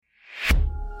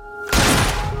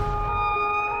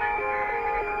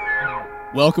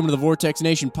Welcome to the Vortex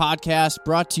Nation podcast,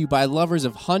 brought to you by lovers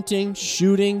of hunting,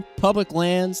 shooting, public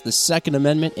lands, the Second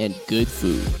Amendment, and good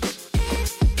food.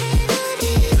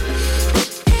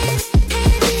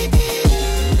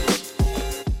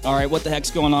 All right, what the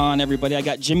heck's going on, everybody? I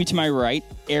got Jimmy to my right,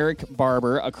 Eric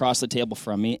Barber across the table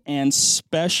from me, and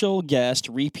special guest,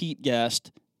 repeat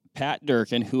guest, Pat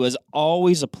Durkin, who is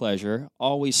always a pleasure,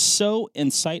 always so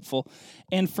insightful.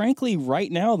 And frankly, right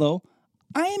now, though,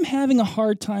 I am having a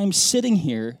hard time sitting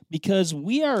here because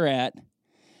we are at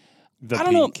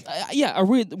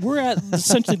we're at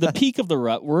essentially the peak of the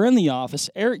rut. We're in the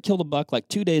office. Eric killed a buck like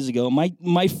 2 days ago.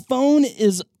 My phone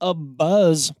is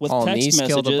abuzz with Paul text Neese messages.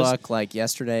 killed a buck like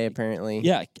yesterday, apparently.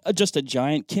 Yeah, just a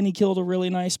giant. Kenny killed a really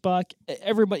nice buck.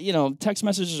 Everybody, text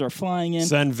messages are flying in.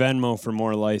 Send Venmo for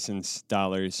more license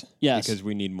dollars. Yes. Because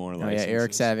we need more licenses. Yeah,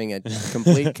 Eric's having a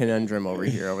complete conundrum over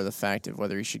here over the fact of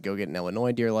whether he should go get an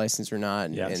Illinois deer license or not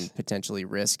and potentially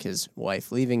risk his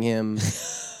wife leaving him.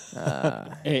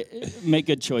 Hey, make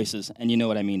good choices, and you know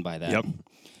what I mean by that. Yep.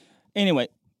 Anyway,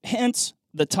 hence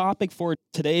the topic for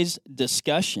today's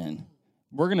discussion.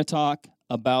 We're going to talk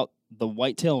about the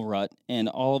whitetail rut and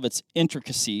all of its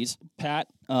intricacies. Pat,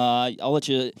 I'll let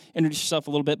you introduce yourself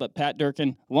a little bit, but Pat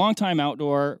Durkin, longtime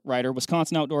outdoor writer,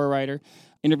 Wisconsin outdoor writer,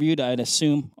 interviewed, I'd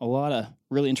assume, a lot of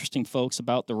really interesting folks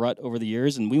about the rut over the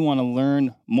years, and we want to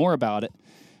learn more about it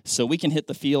so we can hit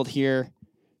the field here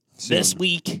this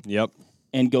week. Yep.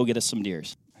 And go get us some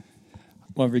deers.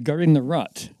 Well, regarding the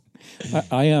rut,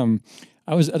 I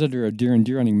was editor of Deer and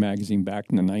Deer Hunting magazine back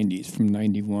in the 90s, from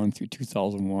 91 through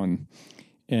 2001.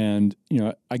 And,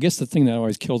 I guess the thing that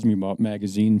always kills me about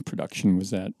magazine production was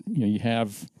that, you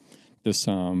have this,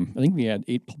 I think we had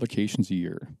 8 publications a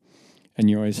year. And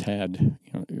you always had,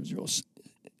 it was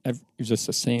just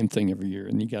the same thing every year.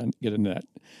 And you got to get into that.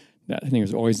 I think it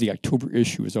was always the October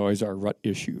issue was always our rut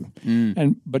issue.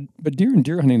 But Deer and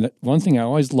Deer Hunting, that one thing I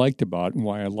always liked about and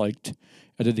why I liked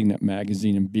editing that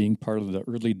magazine and being part of the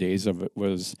early days of it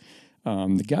was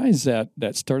the guys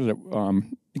that started it.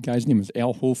 The guy's name was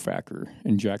Al Hofacker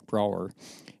and Jack Brower,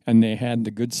 and they had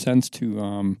the good sense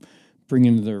to bring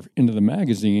into the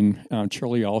magazine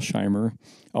Charlie Alsheimer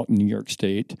out in New York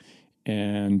State.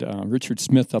 And Richard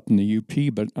Smith up in the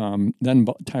UP. But then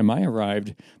by the time I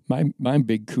arrived, my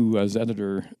big coup as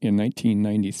editor in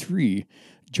 1993,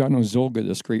 John Ozolga,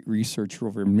 this great researcher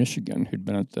over in Michigan, who'd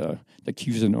been at the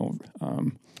Cusino.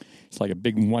 It's like a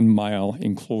big 1 mile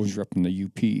enclosure up in the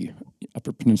UP,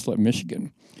 Upper Peninsula of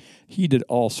Michigan. He did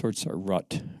all sorts of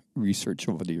rut research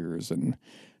over the years, and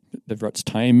the rut's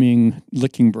timing,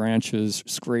 licking branches,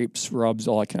 scrapes, rubs,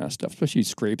 all that kind of stuff. Especially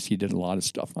scrapes, he did a lot of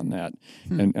stuff on that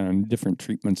and different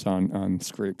treatments on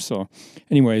scrapes. So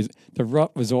anyways, the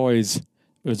rut was always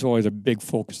a big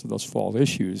focus of those fall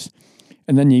issues.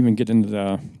 And then you even get into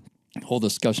the whole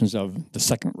discussions of the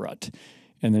second rut.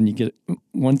 And then you get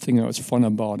one thing that was fun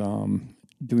about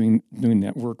doing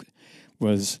that work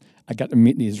was I got to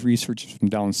meet these researchers from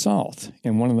down south.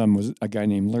 And one of them was a guy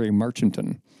named Larry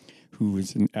Marchinton, who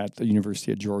was at the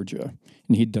University of Georgia,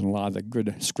 and he'd done a lot of the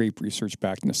good scrape research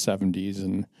back in the 70s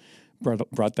and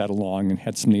brought that along and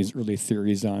had some of these early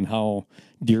theories on how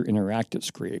deer interact at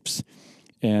scrapes.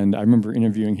 And I remember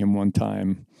interviewing him one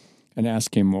time and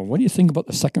asking him, well, what do you think about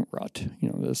the second rut?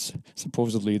 This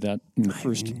supposedly that in the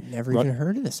first I've never rut, even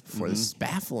heard of this before. This is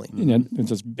baffling. There's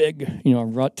this big,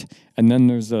 rut, and then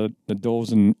there's the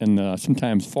does and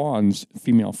sometimes fawns,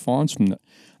 female fawns from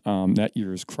that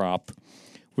year's crop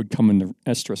would come in the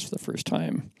estrus for the first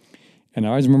time. And I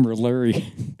always remember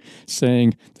Larry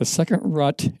saying, the second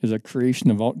rut is a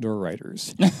creation of outdoor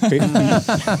writers.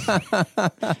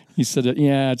 He said,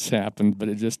 it's happened, but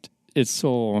it's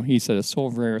so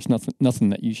rare, it's nothing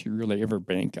that you should really ever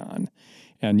bank on.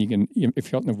 And you can,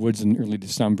 if you're out in the woods in early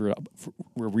December,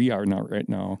 where we are now, right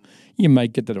now, you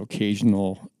might get that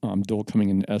occasional doe coming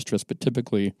in the estrus, but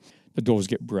typically the does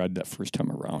get bred that first time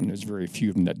around. There's very few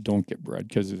of them that don't get bred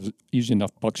because there's usually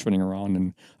enough bucks running around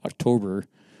in October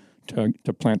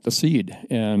to plant the seed.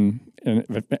 And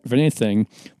if anything,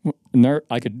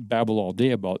 I could babble all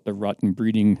day about the rut and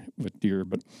breeding with deer,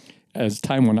 but as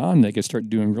time went on, they could start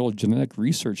doing real genetic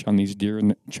research on these deer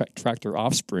and track their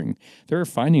offspring. They were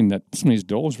finding that some of these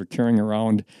does were carrying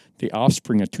around the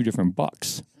offspring of 2 different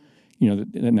bucks.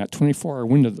 In that 24-hour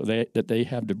window that they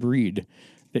have to breed,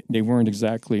 they weren't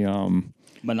exactly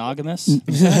Monogamous?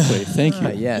 Exactly. Thank you.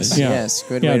 Yes.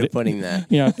 Good way of putting that.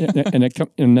 Yeah,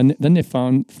 and then they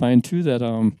find too that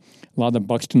a lot of the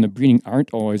bucks in the breeding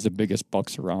aren't always the biggest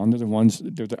bucks around.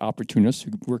 They're the opportunists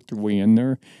who work their way in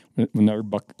there. When another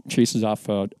buck chases off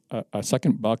a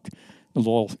second buck, the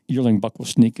little yearling buck will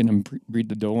sneak in and breed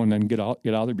the doe, and then get out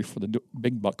there before the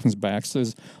big buck comes back. So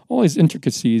there's all these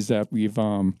intricacies that we've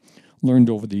learned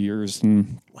over the years,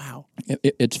 and wow,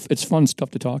 it's fun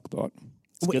stuff to talk about.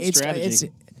 It's strategy. It's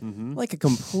like a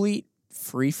complete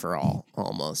free for all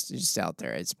almost just out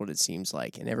there. It's what it seems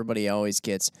like, and everybody always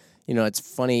gets. It's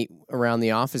funny around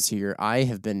the office here. I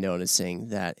have been noticing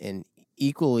that an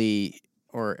equally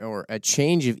or a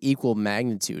change of equal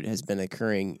magnitude has been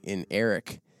occurring in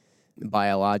Eric,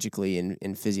 biologically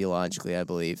and physiologically, I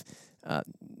believe,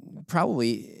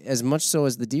 probably as much so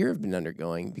as the deer have been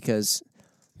undergoing, because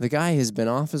the guy has been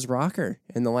off his rocker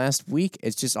in the last week.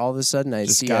 It's just all of a sudden I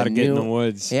see gotta get in the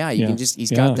woods. Yeah,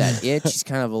 he's got that itch. He's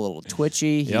kind of a little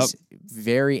twitchy. He's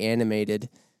very animated.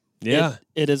 Yeah.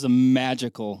 It is a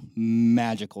magical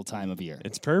time of year.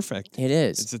 It's perfect. It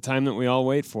is. It's a time that we all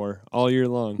wait for all year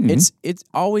long. Mm-hmm. It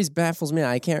always baffles me.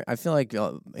 I feel like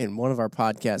in one of our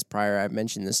podcasts prior, I've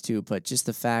mentioned this too, but just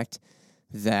the fact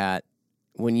that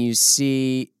when you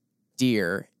see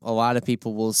deer, a lot of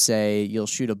people will say, you'll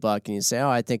shoot a buck and you say,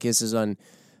 oh, I think this is on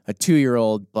a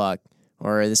 2-year-old buck,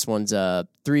 or this one's a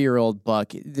 3-year-old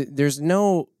buck. There's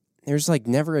like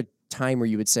never a time where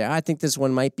you would say, I think this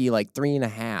one might be like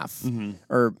 3.5,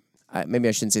 or maybe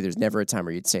I shouldn't say there's never a time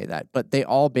where you'd say that, but they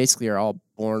all basically are all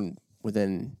born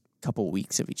within a couple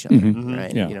weeks of each other,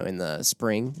 right? Yeah. In the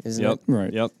spring, isn't it?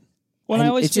 Right. Yep. Well, I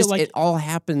always feel like it all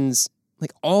happens,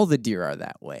 like all the deer are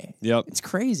that way. Yep. It's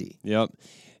crazy. Yep.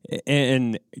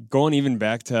 And going even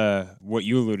back to what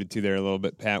you alluded to there a little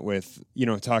bit, Pat, with,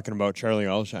 talking about Charlie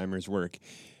Alzheimer's work.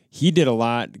 He did a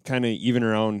lot kind of even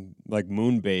around like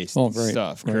moon-based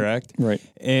stuff, correct? Right.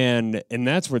 And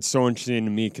that's what's so interesting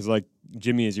to me, because like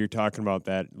Jimmy, as you're talking about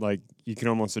that, like you can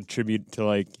almost attribute to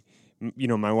like,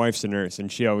 my wife's a nurse,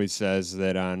 and she always says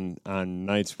that on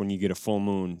nights when you get a full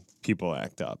moon, people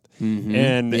act up. Mm-hmm.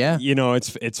 And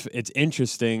it's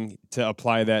interesting to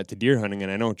apply that to deer hunting.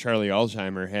 And I know Charlie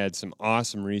Alzheimer had some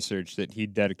awesome research that he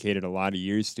dedicated a lot of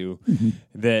years to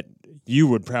that you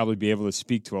would probably be able to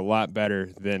speak to a lot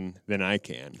better than I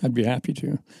can. I'd be happy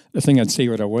to. The thing I'd say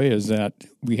right away is that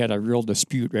we had a real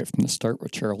dispute right from the start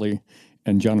with Charlie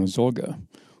and John Ozolga.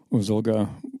 Ozolga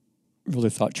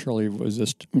really thought Charlie was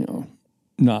just,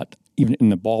 not even in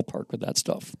the ballpark with that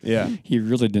stuff. Yeah. He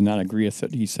really did not agree with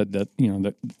it. He said that,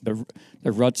 that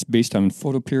the rut's based on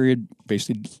photo period,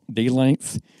 basically day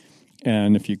length.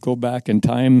 And if you go back in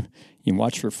time, you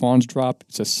watch for fawns drop,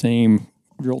 it's the same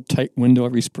real tight window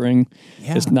every spring.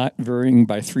 Yeah. It's not varying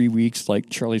by 3 weeks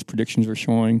like Charlie's predictions were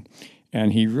showing.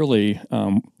 And he really,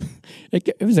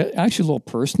 it was actually a little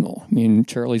personal. I mean,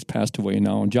 Charlie's passed away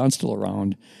now, and John's still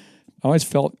around. I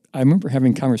remember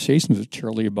having conversations with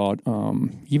Charlie about,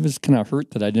 he was kind of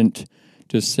hurt that I didn't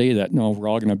just say that, no, we're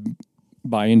all going to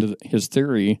buy into his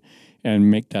theory and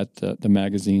make that the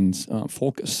magazine's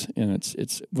focus, and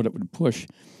it's what it would push.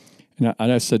 And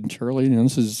I said, Charlie,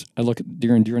 I look at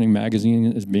Deer and Deer Hunting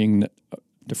magazine as being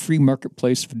the free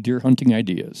marketplace for deer hunting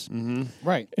ideas. Mm-hmm.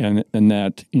 Right. And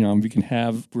that,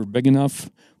 we're big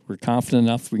enough, we're confident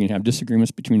enough, we can have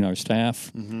disagreements between our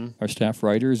staff, our staff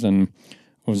writers, and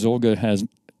Ozolga has,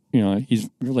 he's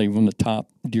really one of the top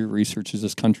deer researchers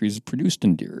this country has produced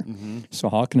in deer. Mm-hmm. So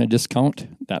how can I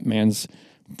discount that man's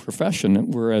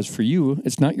profession? Whereas for you,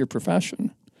 it's not your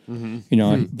profession.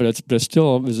 Mm-hmm.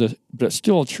 But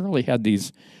still, Charlie had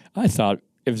these. I thought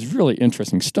it was really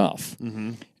interesting stuff.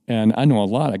 Mm-hmm. And I know a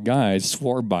lot of guys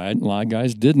swore by it, and a lot of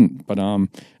guys didn't. But I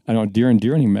know Deer and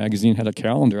Deer Hunting magazine had a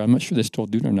calendar. I'm not sure they still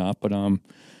do it or not, but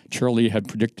Charlie had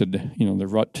predicted, the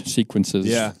rut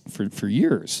sequences for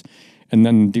years. And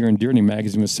then Deer and Deer Hunting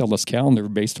magazine would sell this calendar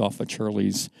based off of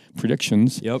Charlie's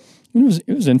predictions. Yep. And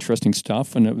it was interesting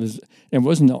stuff, and it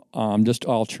wasn't just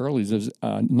all Charlie's. There was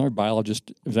another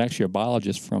biologist. It was actually a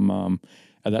biologist from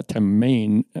at that time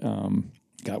Maine.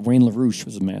 Wayne LaRouche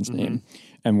was the man's name,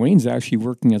 and Wayne's actually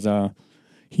working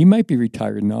he might be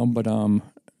retired now, but I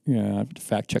have to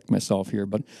fact check myself here,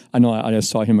 but I know I just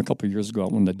saw him a couple of years ago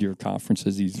at one of the deer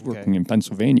conferences. He's working in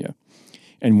Pennsylvania,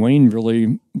 and Wayne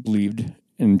really believed,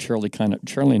 and Charlie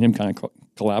and him kind of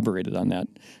collaborated on that.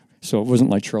 So it wasn't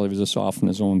like Charlie was just off in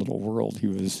his own little world. He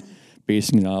was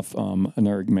basing it off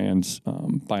another man's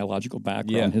biological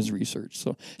background, his research.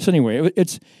 So anyway,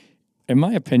 it's in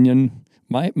my opinion,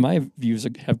 my views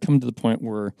have come to the point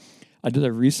where I did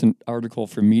a recent article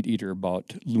for Meat Eater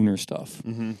about lunar stuff,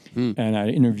 and I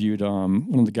interviewed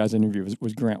one of the guys I interviewed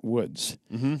was Grant Woods,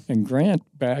 and Grant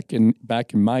back in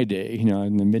my day,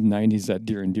 in the mid '90s at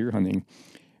Deer and Deer Hunting,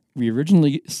 we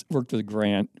originally worked with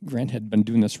Grant. Grant had been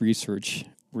doing this research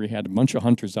where he had a bunch of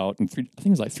hunters out in I think it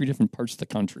was like 3 different parts of the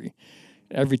country.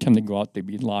 Every time they go out, they'd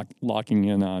be logging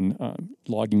in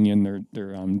their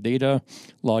data,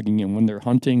 logging in when they're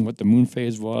hunting, what the moon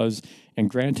phase was, and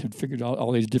Grant had figured out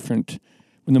all these different.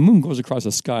 When the moon goes across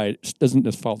the sky, it doesn't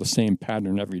just follow the same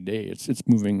pattern every day. It's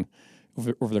moving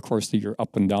over the course of the year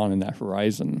up and down in that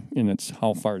horizon, and it's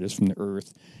how far it is from the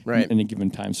Earth at any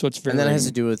given time. So it's very. And that has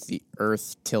to do with the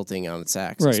Earth tilting on its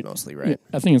axis mostly, right? Yeah,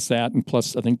 I think it's that, and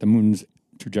plus I think the moon's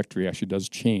trajectory actually does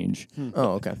change.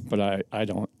 Oh, okay. But I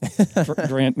don't.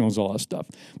 Grant knows all that stuff.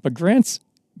 But Grant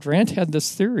had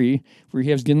this theory where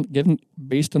he was given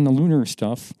based on the lunar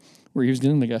stuff, where he was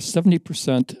getting like a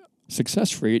 70%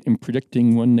 success rate in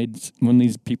predicting when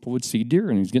these people would see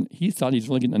deer, and he thought he's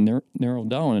really getting to narrow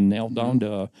down and nail down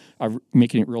to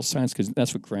making it real science, because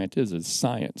that's what Grant is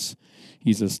science.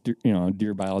 He's a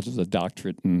deer biologist, a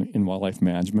doctorate in wildlife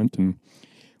management, and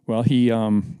he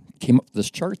came up with this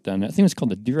chart then. I think it's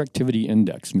called the Deer Activity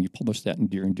Index. We published that in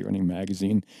Deer and Deer Hunting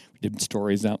magazine. We did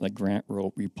stories out like Grant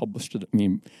wrote. We published it.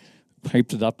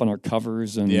 Hyped it up on our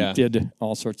covers and did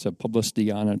all sorts of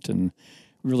publicity on it, and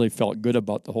really felt good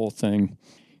about the whole thing.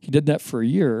 He did that for a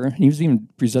year, and he was even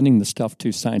presenting the stuff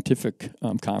to scientific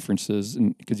conferences,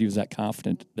 and because he was that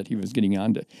confident that he was getting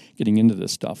into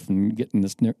this stuff and getting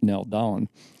this nailed down.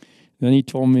 Then he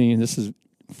told me, this is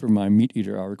for my Meat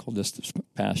Eater article this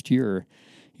past year.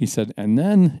 He said, and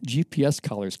then GPS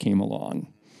collars came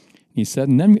along. He said,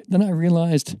 and then I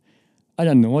realized I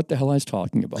didn't know what the hell I was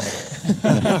talking about.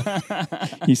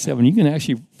 He said, when you can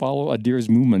actually follow a deer's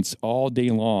movements all day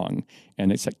long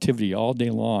and its activity all day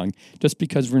long, just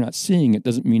because we're not seeing it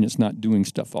doesn't mean it's not doing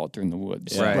stuff out there in the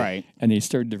woods. Right. And he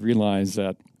started to realize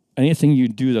that anything you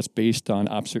do that's based on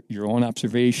your own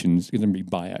observations is going to be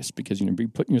biased, because you're going to be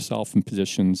putting yourself in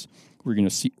positions where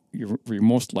you're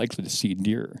most likely to see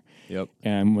deer. Yep.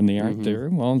 And when they aren't there,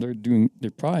 well,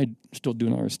 they're probably still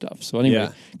doing other stuff. So anyway,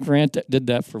 Grant did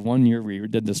that for 1 year. We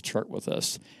did this chart with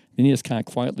us. Then he just kind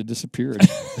of quietly disappeared.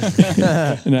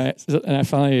 and I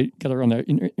finally got around to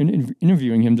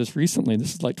interviewing him just recently.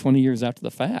 This is like 20 years after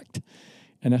the fact.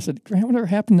 And I said, Grant, whatever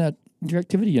happened to that Deer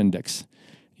Activity Index?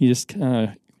 He just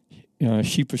kind of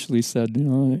sheepishly said,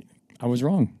 I was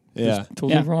wrong. Yeah. Just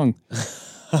totally wrong.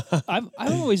 I've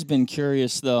always been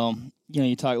curious, though.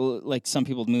 You talk like some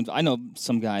people move. I know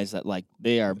some guys that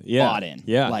they are bought in.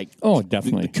 Yeah. Like, oh,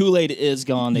 definitely. The Kool-Aid is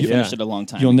gone. They finished it a long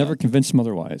time You'll ago. never convince them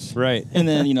otherwise. Right. And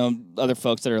then, other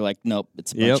folks that are like, nope,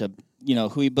 it's a bunch of,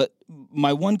 hooey. But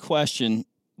my one question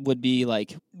would be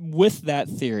with that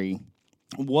theory,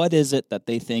 what is it that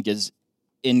they think is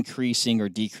increasing or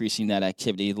decreasing that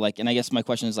activity? And I guess my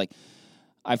question is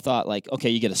I've thought okay,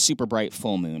 you get a super bright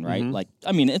full moon, right?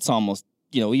 It's almost,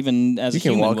 even as you a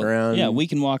can human, walk around. Yeah, we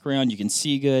can walk around. You can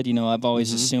see good. I've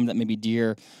always assumed that maybe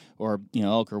deer or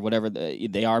elk or whatever,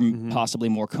 they are possibly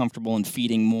more comfortable in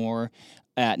feeding more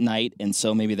at night, and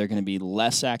so maybe they're going to be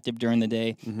less active during the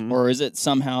day. Or is it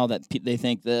somehow that they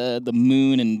think the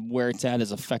moon and where it's at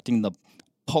is affecting the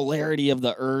polarity of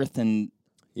the Earth? And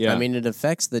I mean, it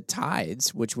affects the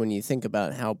tides, which when you think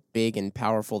about how big and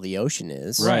powerful the ocean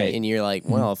is, Right. and you're like,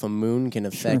 well, if a moon can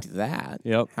affect that,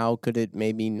 how could it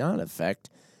maybe not affect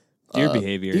deer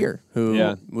behavior? Deer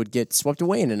who would get swept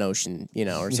away in an ocean,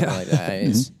 or something like that.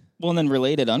 It's- well, and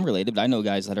then unrelated, but I know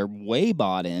guys that are way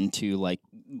bought into musky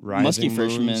Rising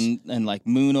fishermen and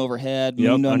moon overhead,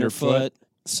 moon underfoot.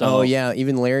 So, oh yeah,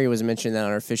 even Larry was mentioning that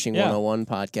on our Fishing 101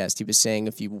 podcast. He was saying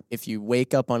if you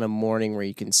wake up on a morning where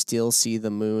you can still see the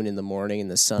moon in the morning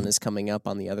and the sun is coming up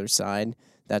on the other side,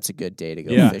 that's a good day to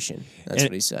go fishing. That's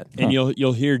what he said. And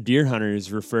you'll hear deer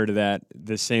hunters refer to that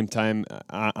the same time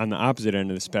on the opposite end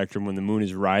of the spectrum, when the moon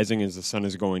is rising as the sun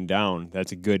is going down.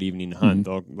 That's a good evening hunt.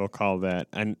 They'll call that,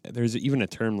 and there's even a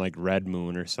term like red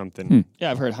moon or something. Yeah,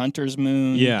 I've heard hunter's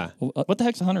moon. Yeah. What the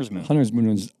heck's a hunter's moon? Hunter's moon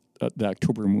is the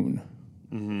October moon.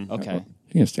 Okay. I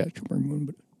think it's the October moon,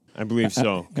 but I believe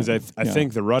so, because I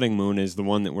think the rutting moon is the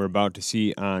one that we're about to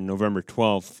see on November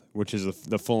 12th, which is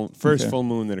the first full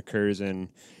moon that occurs in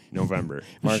November.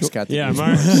 Mark's got the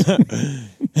Mark.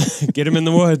 Get him in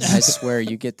the woods. I swear,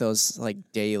 you get those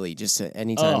daily, just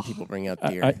anytime people bring up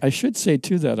deer. I should say,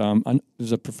 too, that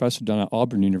there's a professor down at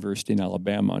Auburn University in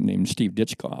Alabama named Steve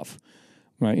Ditchkoff.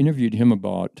 When I interviewed him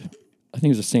about, I think it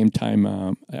was the same time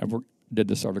I did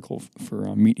this article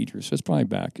for Meat Eater, so it's probably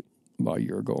back about a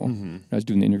year ago. I was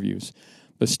doing the interviews.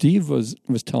 But Steve was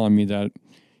telling me that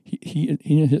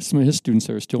some of his students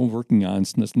are still working on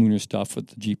some of this lunar stuff with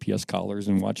the GPS collars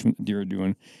and watching what the deer are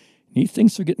doing. And he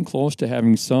thinks they're getting close to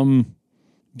having some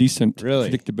decent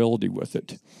predictability with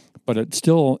it. But it's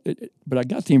still, but I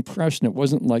got the impression it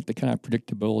wasn't like the kind of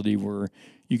predictability where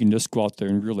you can just go out there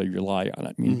and really rely on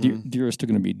it. I mean, deer are still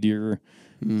going to be deer.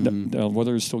 The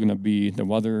weather is still going to be the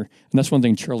weather. And that's one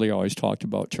thing Charlie always talked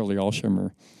about, Charlie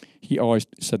Alzheimer. He always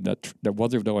said that the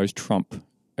weather would always trump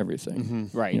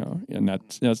everything. Right. You know, and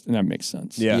that makes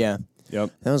sense. Yeah.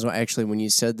 Yep. That was actually when you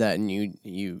said that and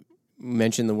you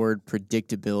mentioned the word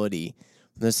predictability.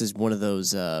 This is one of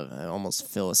those almost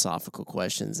philosophical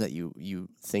questions that you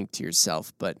think to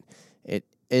yourself, but it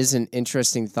is an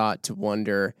interesting thought to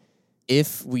wonder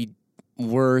if we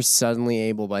were suddenly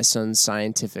able, by some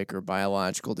scientific or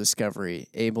biological discovery,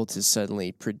 able to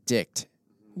suddenly predict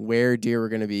where deer were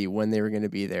going to be, when they were going to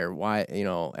be there, why,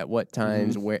 at what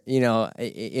times, where,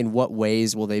 in what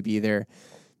ways will they be there.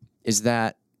 Is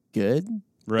that good?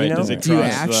 Right. Does it do you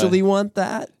actually want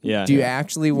that? Yeah. Do you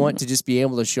actually want to just be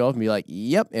able to show up and be like,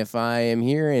 yep, if I am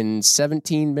here in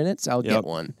 17 minutes, I'll get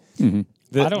one? Mm-hmm.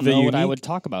 I don't know what I would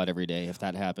talk about every day if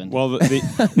that happened. Well,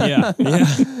 yeah.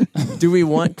 Do we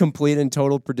want complete and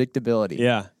total predictability?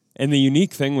 Yeah. And the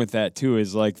unique thing with that, too,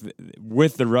 is like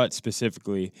with the rut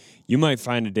specifically, you might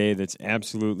find a day that's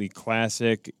absolutely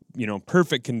classic,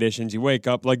 perfect conditions. You wake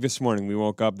up, like this morning, we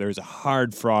woke up, there's a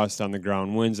hard frost on the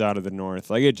ground, winds out of the north.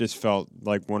 Like it just felt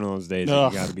like one of those days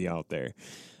that you got to be out there.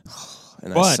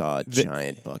 And I saw a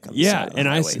giant buck on the side of the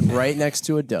highway, right next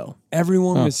to a doe.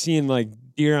 Everyone was seeing like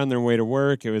deer on their way to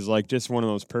work. It was like just one of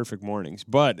those perfect mornings.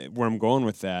 But where I'm going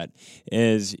with that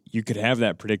is you could have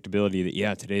that predictability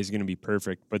that, today's going to be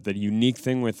perfect. But the unique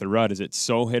thing with the rut is it's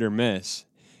so hit or miss.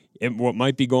 What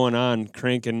might be going on,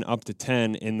 cranking up to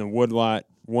 10 in the woodlot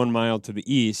 1 mile to the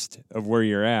east of where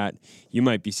you're at, you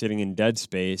might be sitting in dead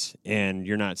space and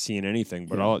you're not seeing anything.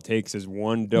 But all it takes is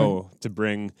one doe to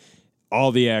bring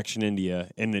all the action into you,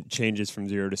 and it changes from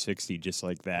 0 to 60 just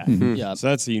like that. Yeah. So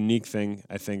that's the unique thing,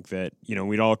 I think, that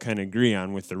we'd all kind of agree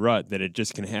on with the rut, that it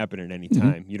just can happen at any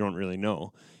time. You don't really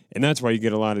know. And that's why you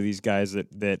get a lot of these guys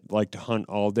that like to hunt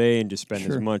all day and just spend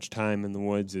as much time in the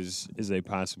woods as they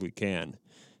possibly can.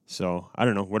 So, I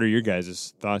don't know. What are your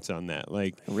guys' thoughts on that?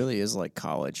 Like, it really is like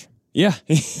college. Yeah.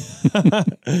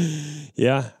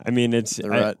 Yeah. I mean, it's... The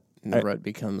rut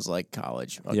becomes like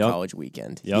college, a college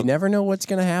weekend. Yep. You never know what's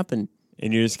going to happen.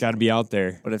 And you just got to be out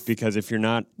there. But because if you're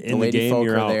not in the the game, folk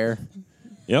you're are out. there,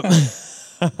 Yep.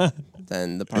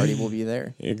 then the party will be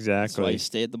there. Exactly. That's why you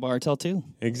stay at the bar till 2.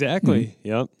 Exactly.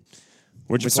 Yep.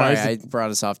 Which Sorry, applies I brought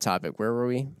us off topic. Where were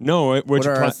we? No, What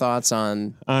are our thoughts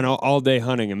on all day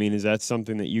hunting? I mean, is that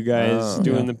something that you guys have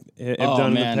done in the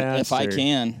past? If I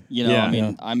can,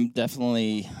 I'm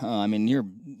definitely. You're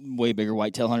way bigger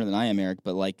whitetail hunter than I am, Eric.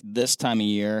 But like this time of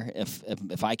year,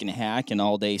 if I can hack and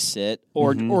all day sit,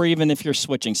 or even if you're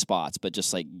switching spots, but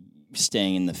just like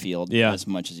staying in the field as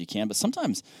much as you can. But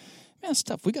sometimes, man, it's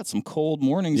tough. We got some cold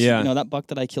mornings. Yeah. That buck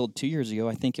that I killed 2 years ago,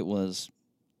 I think it was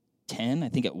 10. I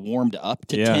think it warmed up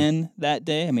to 10 that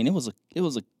day. I mean, it was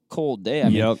a cold day. I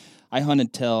mean, I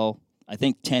hunted till I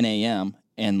think 10 a.m.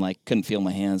 and like couldn't feel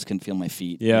my hands, couldn't feel my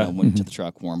feet. Yeah. Went to the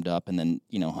truck, warmed up, and then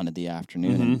hunted the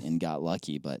afternoon and got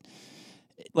lucky. But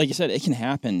like you said, it can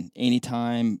happen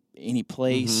anytime, any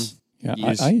place. Yeah,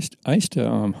 I used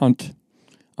to hunt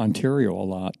Ontario a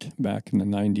lot back in the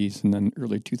 90s and then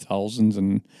early 2000s,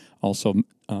 and also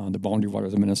the boundary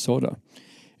waters of Minnesota.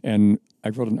 And I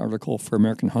wrote an article for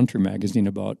American Hunter magazine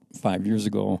about 5 years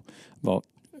ago about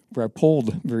where I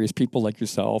polled various people like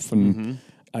yourself, and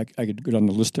I could go down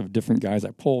the list of different guys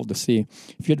I polled to see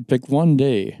if you had to pick one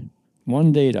day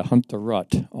to hunt the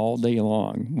rut all day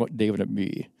long, what day would it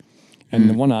be? And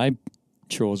the one I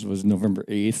chose was November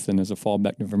 8th, and as a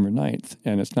fallback, November 9th.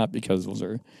 And it's not because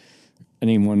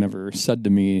anyone ever said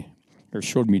to me or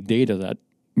showed me data that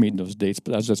made those dates,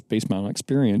 but that was just based on my own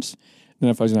experience. Then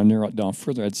if I was going to narrow it down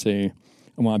further, I'd say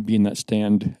I want to be in that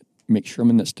stand, make sure I'm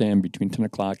in that stand between 10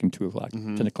 o'clock and 2 o'clock,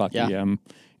 10 o'clock a.m.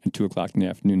 and 2 o'clock in the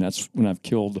afternoon. That's when I've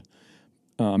killed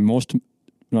when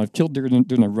I've killed during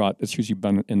the rut. It's usually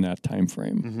been in that time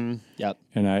frame. Yep.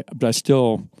 But I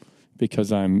still,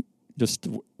 because I'm just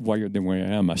wired the way I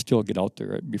am, I still get out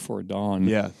there before dawn.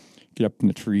 Yeah. Get up in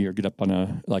the tree or get up on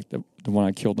the one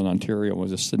I killed in Ontario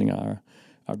was just sitting on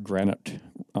a granite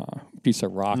piece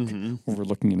of rock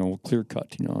overlooking an old clear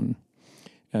cut,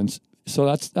 and so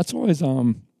that's always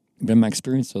been my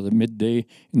experience of the midday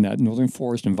in that northern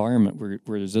forest environment where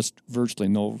there's just virtually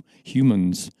no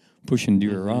humans pushing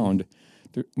deer around.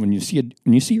 When you see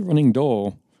a running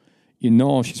doe,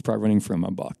 she's probably running from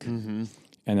a buck.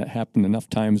 And it happened enough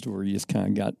times where you just kind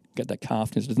of got that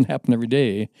confidence. It doesn't happen every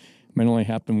day. It might only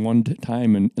happen one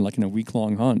time in a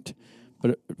week-long hunt.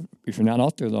 But if you're not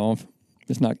out there, though,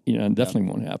 it's not, it definitely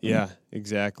won't happen. Yeah,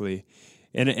 exactly.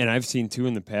 And I've seen, too,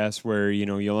 in the past where,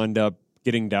 you'll end up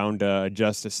getting down to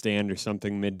adjust a stand or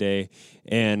something midday.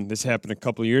 And this happened a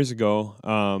couple of years ago.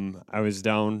 I was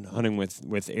down hunting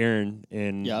with Aaron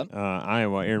in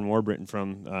Iowa, Aaron Warbritton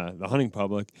from the Hunting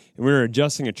Public, and we were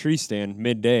adjusting a tree stand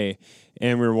midday,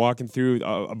 and we were walking through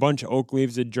a bunch of oak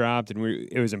leaves had dropped, and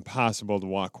it was impossible to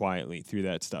walk quietly through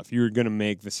that stuff. You were going to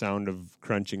make the sound of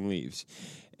crunching leaves.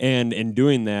 And in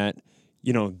doing that,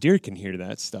 deer can hear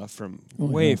that stuff from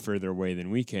way further away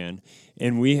than we can.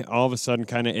 And we all of a sudden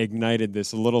kind of ignited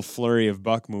this little flurry of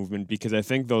buck movement because I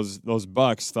think those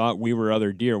bucks thought we were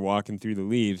other deer walking through the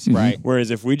leaves. Right. Whereas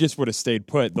if we just would have stayed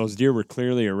put, those deer were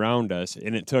clearly around us,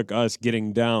 and it took us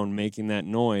getting down, making that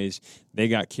noise. They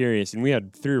got curious, and we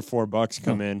had 3 or 4 bucks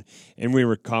come in, and we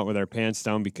were caught with our pants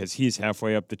down because he's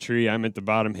halfway up the tree. I'm at the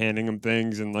bottom handing him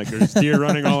things, and there's deer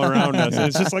running all around us. And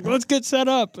it's just let's get set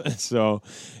up. So,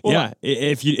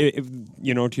 if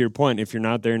to your point, if you're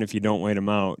not there and if you don't wait them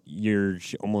out, you're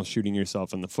almost shooting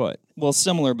yourself in the foot. Well,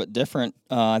 similar but different.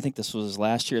 I think this was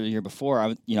last year or the year before.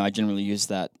 I generally use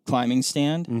that climbing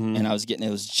stand, and I was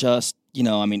just.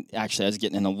 Actually, I was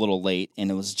getting in a little late, and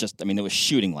it was just, it was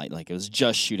shooting light. It was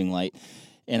just shooting light.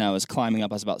 And I was climbing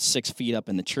up. I was about 6 feet up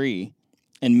in the tree.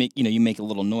 And, you make a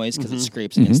little noise because it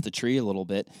scrapes against the tree a little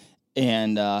bit.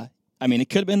 And, it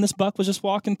could have been this buck was just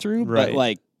walking through,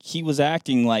 but, he was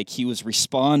acting like he was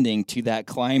responding to that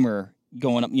climber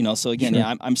going up, so again,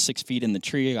 I'm 6 feet in the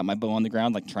tree. I got my bow on the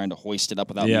ground, trying to hoist it up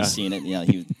without me seeing it.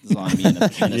 He was on me in a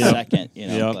second,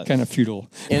 Kind of futile.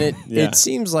 And it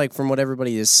seems like from what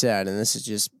everybody has said, and this is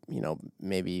just,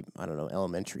 maybe, I don't know,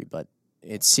 elementary, but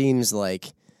it seems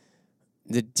like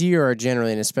the deer are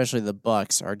generally, and especially the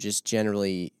bucks, are just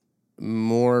generally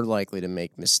more likely to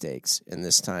make mistakes in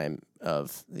this time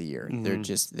of the year. They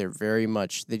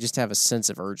just have a sense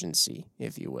of urgency,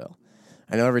 if you will.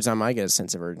 I know every time I get a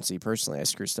sense of urgency, personally, I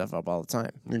screw stuff up all the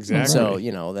time. Exactly. So,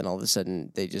 then all of a sudden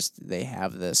they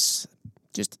have this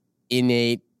just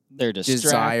innate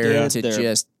desire to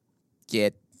just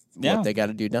get what they got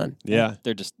to do done. Yeah.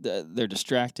 They're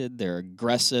distracted. They're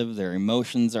aggressive. Their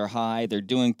emotions are high. They're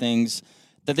doing things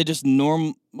that they just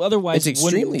otherwise it's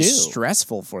wouldn't extremely do.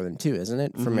 stressful for them too, isn't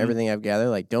it? From everything I've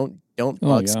gathered, don't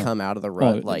bucks come out of the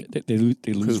rut they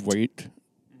lose weight,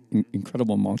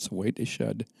 incredible amounts of weight they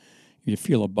shed. You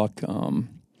feel a buck.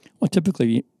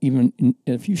 Typically, even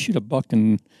if you shoot a buck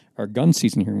in our gun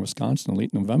season here in Wisconsin,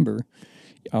 late November,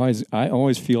 I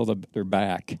always feel that they're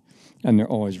back, and they're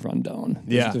always run down.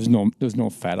 Yeah, there's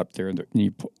no fat up there. And you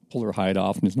pull their hide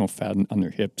off, and there's no fat on their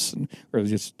hips, or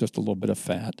just a little bit of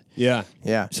fat. Yeah.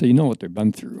 So you know what they've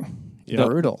been through. Yeah.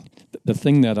 Brutal. The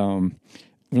thing that one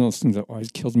of those things that always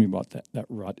kills me about that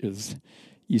rut is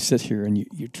you sit here and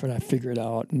you try to figure it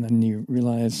out, and then you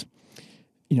realize.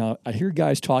 I hear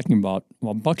guys talking about,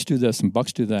 bucks do this and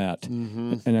bucks do that.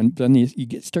 And then you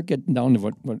start getting down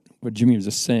to what Jimmy was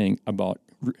just saying about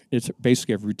it's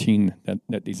basically a routine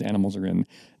that these animals are in.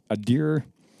 A deer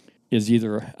is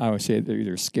either, I would say, they're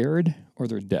either scared or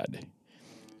they're dead.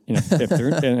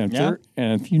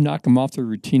 If you knock them off their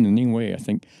routine in any way, I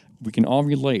think we can all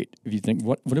relate. If you think,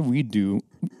 what do we do?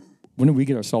 When do we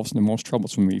get ourselves in the most trouble?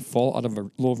 It's when we fall out of a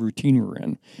little routine we're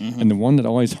in. And the one that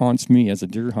always haunts me as a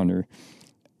deer hunter,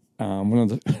 I'm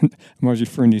always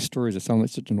referring to these stories. I sound like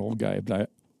such an old guy,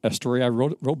 but a story I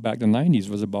wrote back in the 90s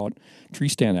was about tree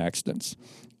stand accidents,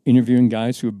 interviewing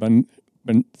guys who have been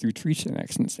through tree stand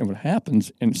accidents. And what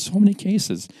happens in so many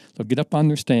cases, they'll get up on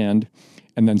their stand,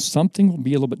 and then something will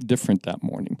be a little bit different that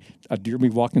morning. A deer will be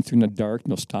walking through in the dark,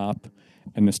 and they'll stop,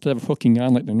 and instead of hooking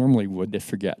on like they normally would, they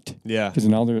forget. Yeah. Because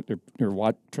now they're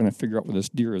trying to figure out where this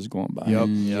deer is going by. Yep.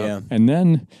 Yeah. And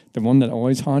then the one that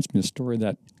always haunts me, the story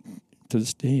that to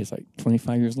this day is like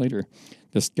 25 years later,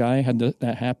 this guy had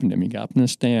that happen to him. He got up in the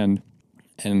stand,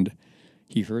 and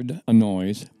he heard a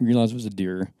noise, realized it was a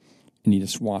deer, and he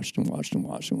just watched and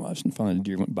finally the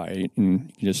deer went by,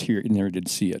 and you just hear it and never did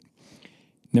see it.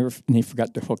 And he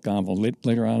forgot to hook on. Well,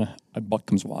 later on, a buck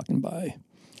comes walking by,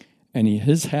 and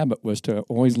his habit was to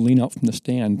always lean out from the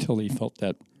stand until he felt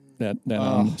that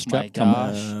strap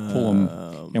pull him.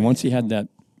 And once he had that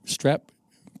strap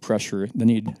pressure, then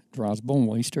he'd draw his bone.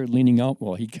 Well, he started leaning out.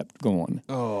 Well, he kept going.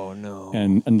 Oh no!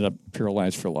 And ended up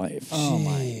paralyzed for life. Oh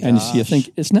my! And you see, I think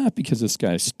it's not because this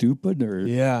guy's stupid or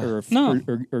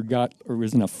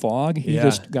was in a fog. He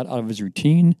just got out of his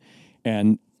routine,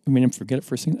 and made them forget it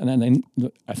first thing. And then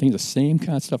I think the same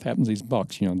kind of stuff happens to these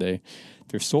bucks.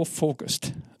 They're so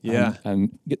focused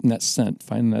on getting that scent,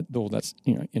 finding that doe that's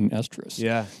in estrus.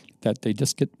 Yeah. That they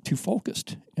just get too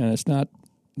focused, and they're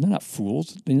not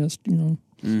fools. They just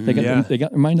they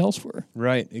got their mind elsewhere.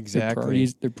 Right. Exactly.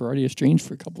 Their priority is changed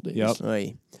for a couple days. Yep.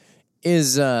 Oy.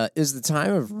 Is the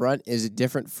time of rut, is it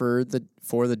different for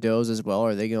the does as well?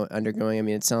 Are they undergoing? I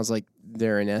mean, it sounds like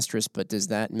they're in estrus, but does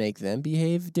that make them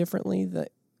behave differently?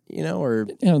 Or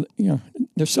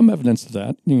there's some evidence of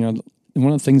that.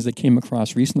 One of the things that came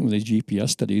across recently with these GPS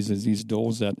studies is these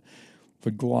does that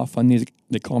would go off on these,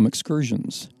 they call them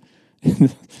excursions.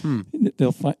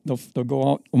 They'll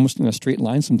go out almost in a straight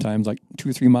line sometimes, like 2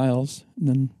 or 3 miles, and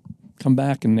then come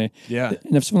back. And and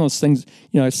if some of those things,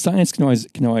 science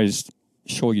can always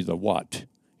show you the what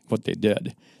they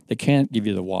did. They can't give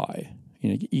you the why.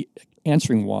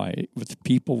 Answering why with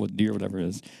people, with deer, whatever it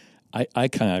is, I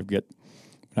kind of get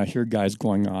when I hear guys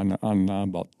going on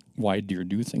about why deer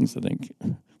do things. I think,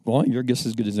 well, your guess is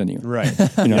as good as any. Right.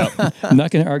 I'm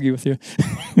not going to argue with you.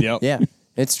 Yep. Yeah,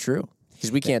 it's true.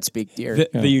 Because we can't speak deer.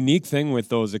 The unique thing with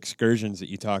those excursions that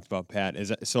you talked about, Pat,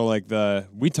 is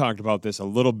we talked about this a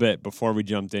little bit before we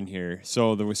jumped in here.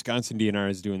 So the Wisconsin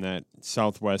DNR is doing that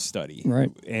Southwest study.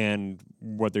 Right. And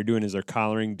what they're doing is they're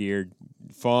collaring deer,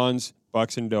 fawns,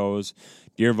 bucks and does,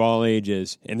 deer of all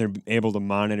ages, and they're able to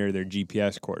monitor their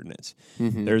GPS coordinates.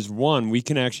 Mm-hmm. There's one, we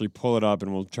can actually pull it up,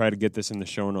 and we'll try to get this in the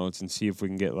show notes and see if we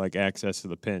can get access to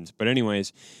the pins. But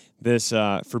anyways, this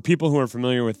for people who are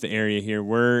familiar with the area here,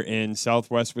 we're in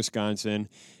southwest Wisconsin,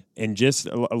 and just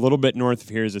a little bit north of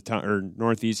here is a town, or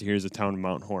northeast of here is a town of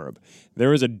Mount Horeb. There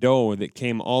was a doe that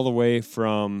came all the way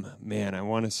from, I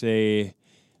want to say,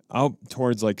 out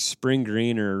towards Spring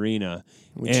Green or Arena,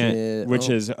 which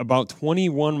is about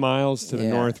 21 miles to the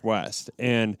northwest,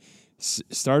 and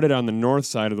started on the north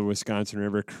side of the Wisconsin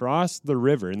River, crossed the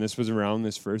river, and this was around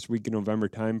this first week in November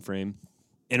time frame,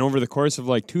 and over the course of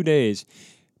 2 days,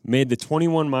 made the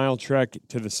 21-mile trek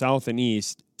to the south and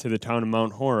east to the town of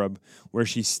Mount Horeb, where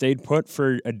she stayed put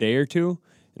for a day or two,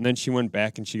 and then she went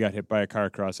back and she got hit by a car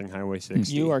crossing Highway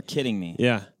 60. You are kidding me.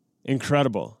 Yeah.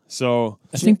 Incredible. So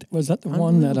I think, was that the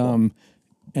one that,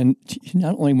 and she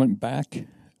not only went back,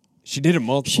 she did it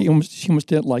multiple. She almost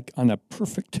did it on a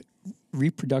perfect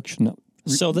reproduction.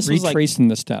 So this was retracing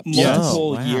the steps.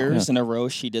 Multiple years in a row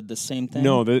she did the same thing?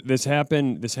 No, this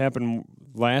happened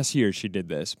last year she did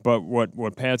this. But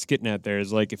what Pat's getting at there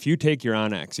is if you take your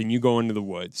Onyx and you go into the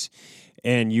woods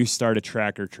and you start a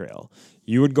tracker trail,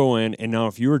 you would go in, and now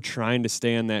if you were trying to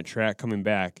stay on that track coming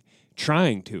back,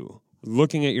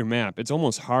 looking at your map, it's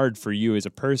almost hard for you as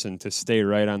a person to stay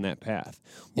right on that path.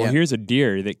 Well, here's a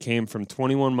deer that came from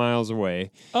 21 miles away.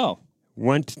 Oh.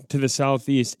 Went to the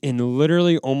southeast and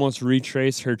literally almost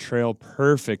retraced her trail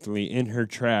perfectly in her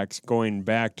tracks going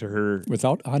back to her...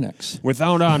 Without Onyx.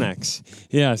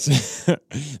 Yes.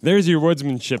 There's your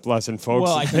woodsmanship lesson, folks.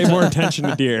 Well, pay more attention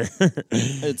to deer.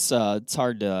 It's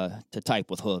hard to type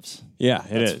with hooves. Yeah,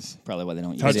 That's is. Probably why they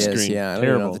don't use Touch it. It is, screen. yeah. I don't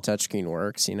Terrible. know if the touchscreen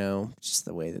works, just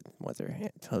the way that what their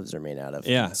hooves are made out of.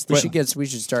 Yeah. We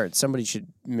should start. Somebody should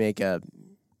make a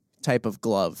type of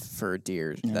glove for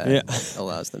deer that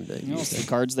allows them to use the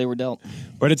cards they were dealt.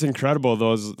 But it's incredible,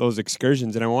 those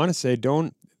excursions. And I want to say,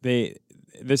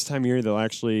 this time of year, they'll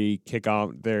actually kick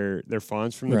out their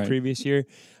fawns from the previous year.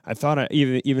 I thought,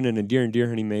 even in a Deer and Deer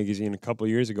Hunting magazine a couple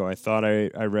years ago, I thought I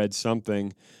read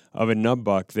something of a nub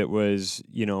buck that was,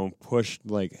 pushed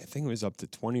I think it was up to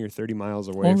 20 or 30 miles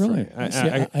away. Oh, really? From, I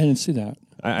didn't see that.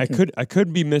 I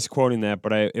could be misquoting that,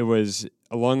 but it was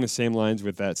along the same lines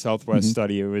with that Southwest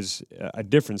study. It was a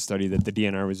different study that the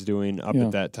DNR was doing up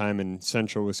at that time in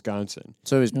central Wisconsin.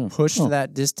 So it was pushed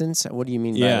that distance? What do you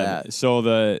mean by that? So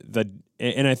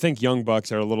and I think young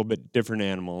bucks are a little bit different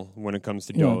animal when it comes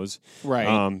to does.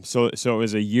 Right. So it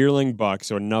was a yearling buck,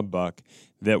 so a nub buck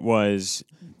that was...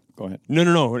 Go ahead.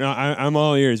 No. I'm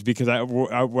all ears because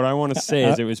what I want to say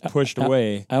is it was pushed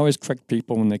away. I always correct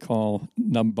people when they call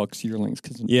nub bucks yearlings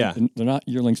because they're not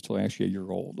yearlings till actually a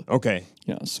year old. Okay.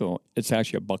 Yeah, so it's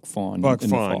actually a buck fawn. Buck in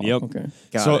the fawn. fall. Yep.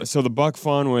 Okay. So the buck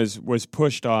fawn was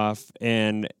pushed off,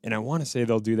 and I want to say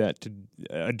they'll do that to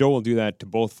a doe will do that to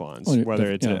both fawns,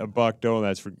 whether it's a buck doe.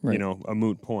 That's for a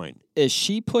moot point. Is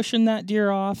she pushing that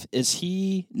deer off? Is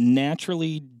he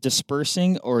naturally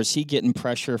dispersing, or is he getting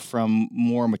pressure from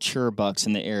more mature bucks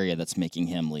in the area that's making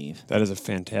him leave? That is a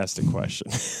fantastic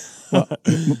question.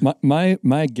 Well,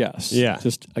 my guess,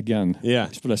 just again,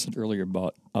 it's what I said earlier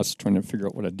about us trying to figure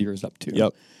out what a deer is up to.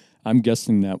 Yep. I'm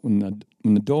guessing that when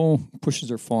the doe pushes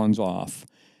her fawns off,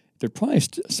 they're probably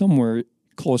somewhere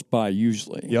close by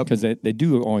usually. Yep. Because they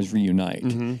do always reunite.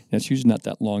 And it's usually not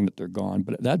that long that they're gone.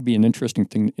 But that'd be an interesting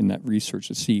thing in that research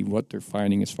to see what they're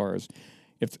finding as far as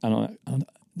if, and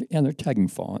they're tagging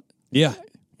fawn. Yeah.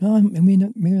 No, I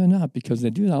mean, maybe they're not because they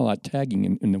do a lot of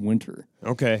tagging in the winter.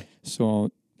 Okay.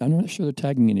 So I'm not sure they're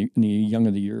tagging any young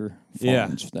of the year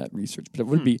fawns for that research. But it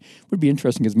would be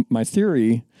interesting because my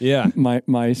theory,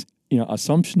 my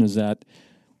assumption is that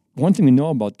one thing we know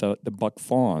about the buck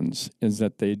fawns is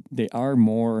that they are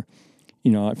more,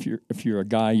 if you're a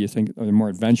guy you think they're more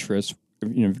adventurous.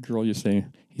 If you're a girl you say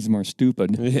he's more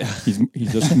stupid. Yeah.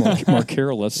 He's just more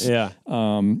careless. Yeah.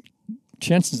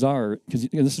 Chances are, because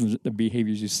this is the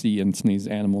behaviors you see in some of these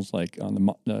animals, like on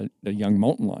the young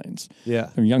mountain lions. Yeah.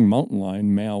 A young mountain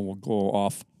lion male will go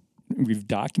off. We've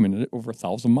documented it over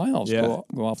 1,000 miles. Yeah.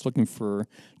 Go off looking for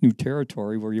new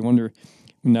territory. Where you wonder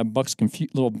when that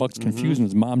little buck's confused and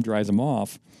his mom drives him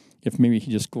off, if maybe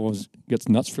he just gets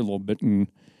nuts for a little bit and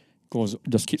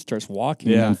starts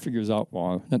walking and figures out,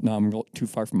 well, now I'm too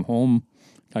far from home.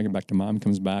 Can I get back to mom?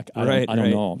 Comes back. I don't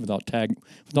know.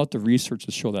 Without the research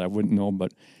to show that, I wouldn't know.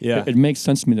 But it makes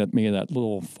sense to me that maybe that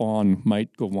little fawn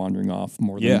might go wandering off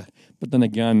more than. But then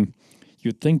again,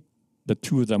 you'd think the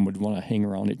two of them would want to hang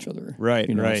around each other. Right.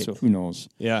 Right. So who knows?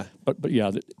 Yeah. But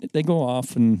yeah, they go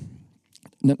off, and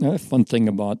another fun thing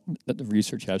about that the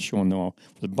research has shown though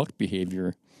for the buck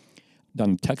behavior. Down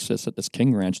in Texas at this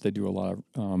King Ranch, they do a lot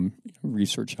of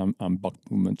research on buck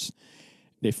movements.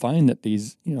 They find that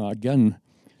these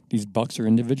bucks are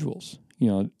individuals.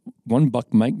 One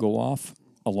buck might go off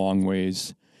a long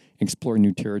ways, explore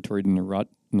new territory in the rut,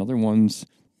 and other ones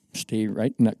stay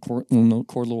right in that core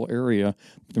little area,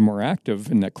 but they're more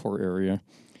active in that core area.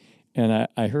 And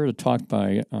I heard a talk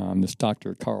by this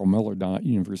Dr. Carl Miller down at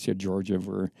University of Georgia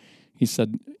where he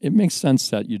said it makes sense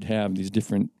that you'd have these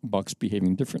different bucks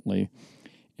behaving differently.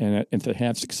 And to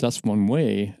have success one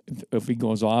way, if he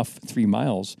goes off 3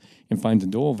 miles and finds a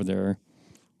doe over there,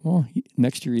 well,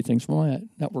 next year he thinks, well,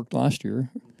 that worked last year,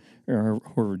 or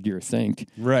whoever deer think.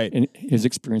 Right. And his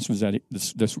experience was that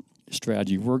this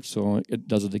strategy worked, so it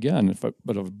does it again. But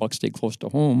if a buck stayed close to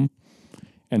home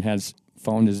and has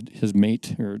found his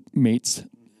mate or mates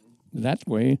that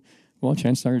way, well,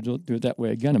 chances are they'll do it that way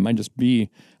again. It might just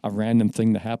be a random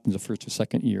thing that happens the first or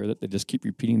second year that they just keep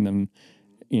repeating them,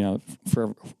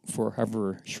 for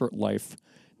however short life,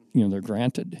 they're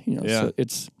granted. So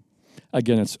it's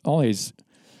always.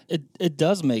 It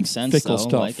does make sense fickle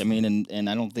though. Stuff. And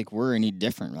I don't think we're any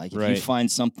different. Like if you find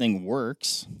something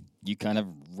works, you kind of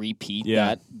repeat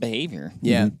that behavior.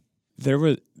 Yeah.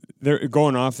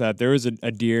 Going off that, there was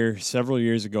a deer several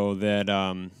years ago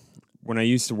that when I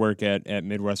used to work at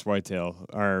Midwest Whitetail,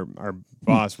 our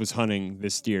boss was hunting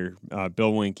this deer,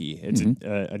 Bill Winkie. It's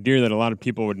a deer that a lot of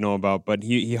people would know about, but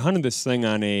he hunted this thing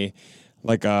on a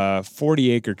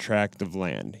 40-acre tract of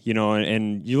land,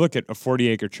 and you look at a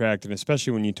 40-acre tract, and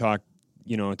especially when you talk,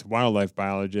 to wildlife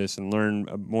biologists and learn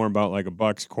more about like a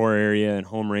buck's core area and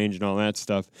home range and all that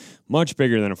stuff, much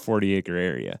bigger than a 40-acre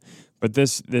area. But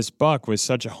this buck was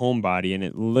such a homebody, and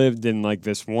it lived in like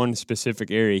this one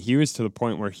specific area. He was to the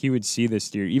point where he would see this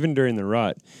deer, even during the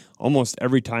rut, almost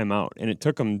every time out. And it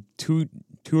took him two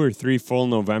or three full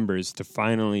Novembers to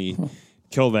finally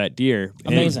kill that deer.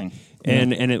 Amazing.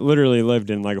 And it literally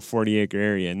lived in like a 40-acre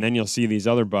area. And then you'll see these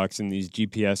other bucks in these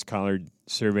GPS collared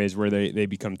surveys where they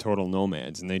become total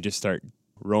nomads, and they just start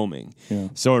roaming. Yeah.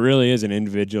 So it really is an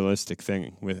individualistic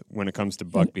thing when it comes to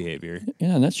buck behavior.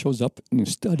 Yeah, and that shows up in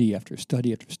study after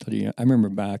study after study. I remember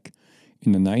back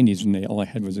in the 90s when all I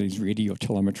had was these radio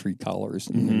telemetry collars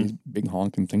and these big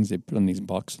honking things they put on these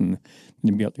bucks, and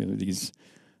they'd be out there these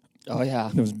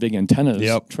those big antennas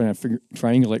trying to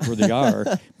triangulate where they are.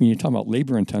 I mean, you're talking about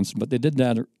labor intensive, but they did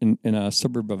that in a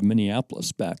suburb of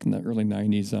Minneapolis back in the early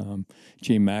 90s.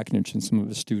 Jay McInich and some of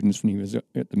his students when he was at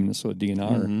the Minnesota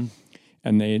DNR.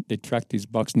 And they tracked these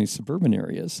bucks in these suburban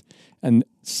areas. And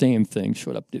same thing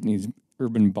showed up in these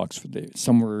urban bucks.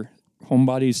 Some were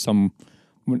homebodies, some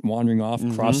went wandering off,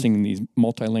 crossing these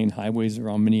multi-lane highways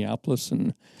around Minneapolis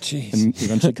and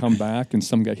eventually come back. And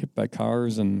some got hit by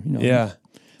cars.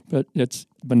 But it's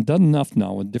been done enough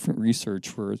now with different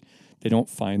research where they don't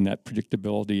find that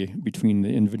predictability between the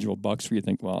individual bucks where you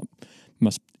think, well,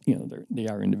 they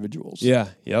are individuals. Yeah,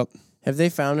 yep. Have they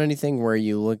found anything where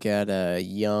you look at a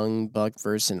young buck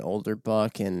versus an older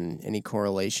buck and any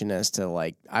correlation as to,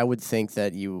 like, I would think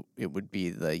that it would be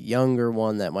the younger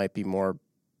one that might be more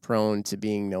prone to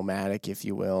being nomadic, if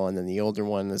you will, and then the older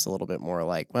one is a little bit more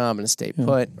like, well, I'm going to stay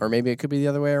put, or maybe it could be the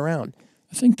other way around.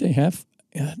 I think they have.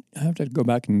 I have to go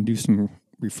back and do some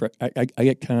refresh. I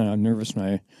get kind of nervous when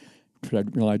I try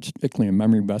to rely strictly on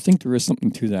memory, but I think there is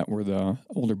something to that where the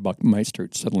older buck might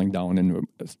start settling down into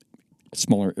a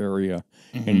smaller area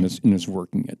and is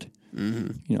working it.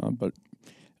 You know, but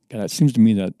God, it seems to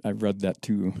me that I've read that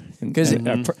too. Because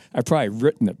I've probably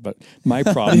written it, but my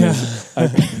problem is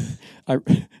I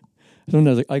don't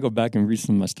know. I go back and read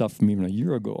some of my stuff from even a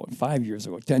year ago, 5 years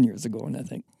ago, 10 years ago, and I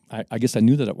think I guess I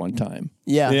knew that at one time.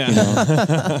 Yeah. You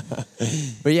know?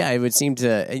 But yeah, it would seem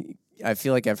to. I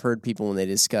feel like I've heard people when they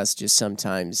discuss just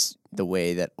sometimes the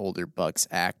way that older bucks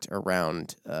act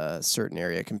around a certain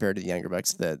area compared to the younger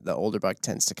bucks. The older buck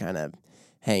tends to kind of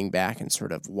hang back and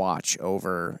sort of watch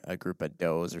over a group of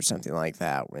does or something like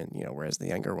that. Whereas the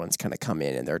younger ones kind of come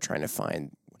in and they're trying to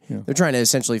find. Yeah. They're trying to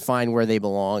essentially find where they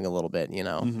belong a little bit. You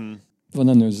know. Mm-hmm. Well,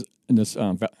 then there's this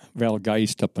Val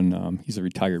Geist up in. He's a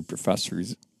retired professor.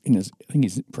 I think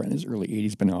he's in his early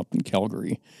 80s, been up in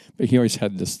Calgary, but he always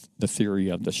had the theory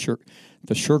of the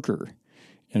shirker,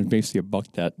 and basically a buck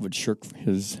that would shirk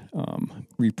his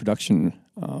reproduction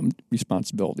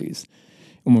responsibilities,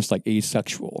 almost like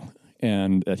asexual,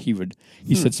 and that he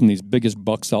said some of these biggest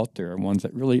bucks out there are ones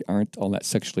that really aren't all that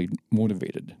sexually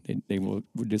motivated. They would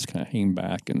just kind of hang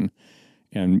back and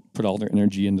put all their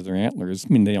energy into their antlers.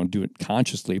 I mean, they don't do it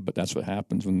consciously, but that's what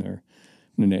happens when they're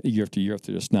year after year,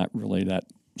 they're just not really that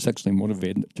sexually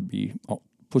motivated to be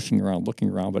pushing around, looking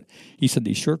around. But he said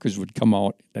these shirkers would come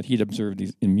out that he'd observed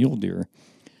these in mule deer.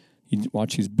 He'd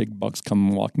watch these big bucks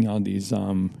come walking out of these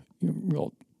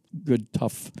real good,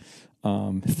 tough,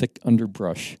 thick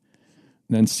underbrush,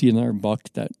 and then see another buck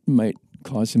that might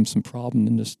cause him some problem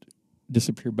and just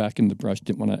disappear back in the brush.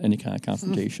 Didn't want any kind of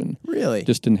confrontation. Really?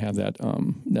 Just didn't have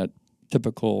that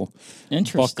typical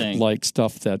buck-like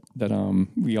stuff that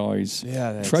we always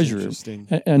treasure. Interesting.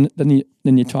 And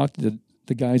then you talk to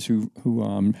the guys who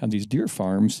have these deer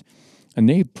farms, and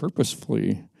they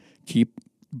purposefully keep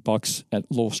bucks at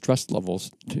low stress levels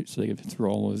so they can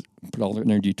put all their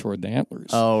energy toward the antlers.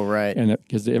 Oh, right. And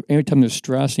because anytime there's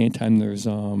stress, anytime there's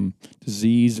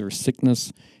disease or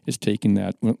sickness, is taking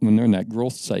that when they're in that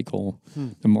growth cycle.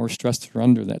 The more stress they're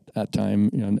under that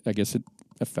time, I guess it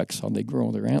affects how they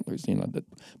grow their antlers. The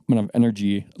amount of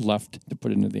energy left to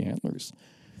put into the antlers.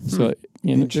 So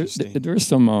there's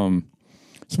some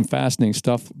fascinating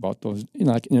stuff about those.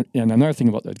 And another thing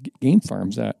about the game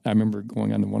farms, I remember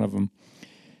going on to one of them.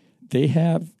 They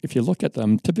have, if you look at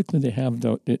them, typically they have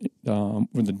where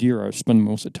the deer are spending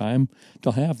most of the time.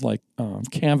 They'll have like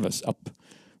canvas up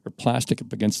or plastic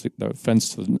up against the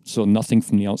fence, so nothing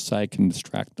from the outside can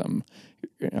distract them,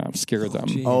 scare them.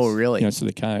 Geez. Oh, really? So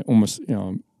they kind of almost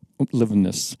live in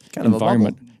this kind of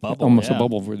environment, a bubble. almost a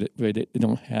bubble where they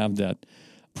don't have that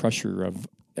pressure of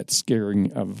that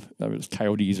scaring of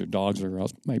coyotes or dogs or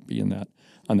else might be on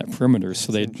that perimeter.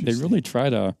 So they really try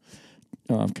to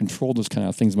control those kind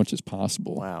of things as much as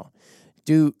possible. Wow.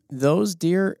 Do those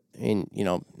deer, and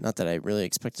not that I really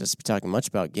expect us to be talking much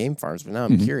about game farms, but now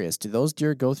I'm curious, do those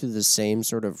deer go through the same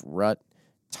sort of rut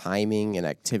timing and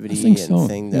activity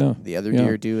thing that the other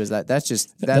deer do? Is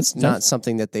that's not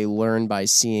something that they learn by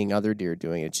seeing other deer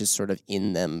doing? It's just sort of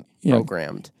in them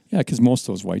programmed. Yeah, because most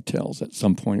of those whitetails at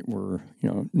some point were,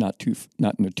 not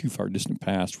in the too far distant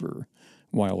past were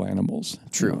wild animals.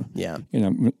 True. Yeah.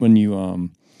 When you,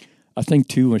 I think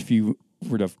too, if you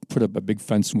were to put up a big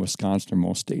fence in Wisconsin or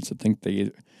most states, I think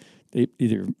they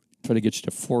either try to get you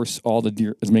to force all the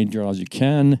deer, as many deer as you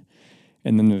can,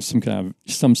 and then there's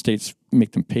some states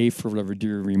make them pay for whatever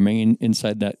deer remain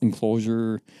inside that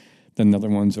enclosure. Then the other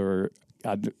ones are,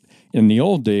 in the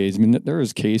old days, there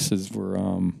was cases where,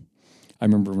 I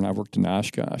remember when I worked in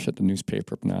Oshkosh at the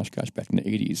newspaper up in Oshkosh back in the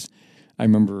 80s, I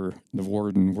remember the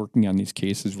warden working on these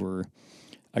cases where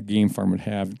a game farm would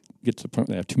get to the point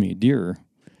where they have too many deer,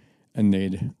 and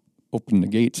they'd open the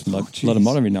gates and let them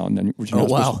out every now and then, which you're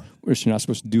not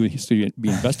supposed to do. You'd be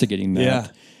investigating that. Yeah.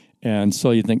 And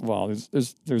so you think, well,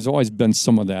 there's always been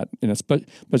some of that, but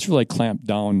it's really clamped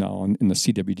down now in the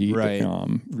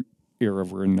CWD era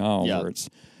we're in now, where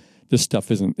this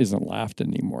stuff isn't laughed at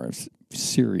anymore. It's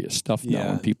serious stuff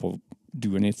now, and people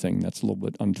do anything that's a little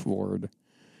bit untoward.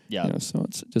 Yeah. So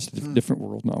it's just a different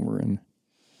world now we're in.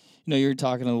 You're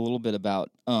talking a little bit about,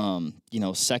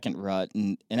 second rut.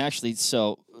 And actually,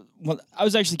 I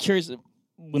was actually curious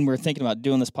when we were thinking about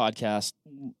doing this podcast,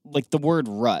 like the word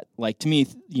rut, like to me,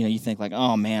 you think like,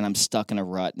 oh man, I'm stuck in a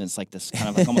rut. And it's like this kind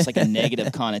of like almost like a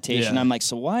negative connotation. I'm like,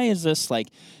 so why is this like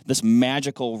this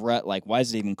magical rut? Like, why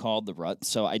is it even called the rut?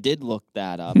 So I did look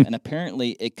that up, and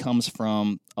apparently it comes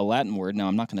from a Latin word. Now,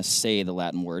 I'm not going to say the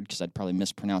Latin word because I'd probably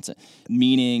mispronounce it,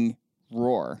 meaning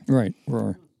roar. Right,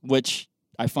 roar. Which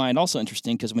I find also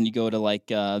interesting because when you go to like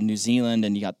New Zealand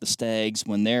and you got the stags,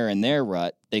 when they're in their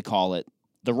rut, they call it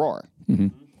the roar,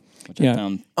 which Yeah. I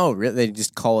found Oh, really? They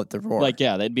just call it the roar. like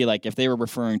they'd be like if they were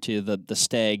referring to the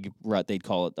stag rut, they'd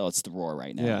call it it's the roar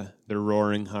right now. Yeah, they're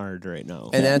roaring hard right now.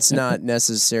 And that's not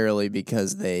necessarily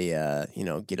because they,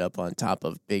 get up on top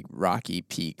of big rocky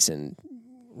peaks and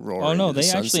roar. Oh no, into the they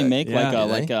actually sunset. make Yeah.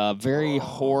 like a very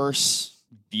hoarse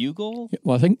bugle. Yeah,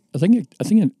 well, I think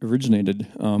it originated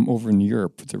over in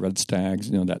Europe with the red stags.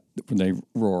 You know that when they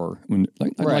roar, when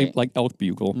Right. like elk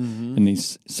bugle, and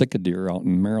these sika deer out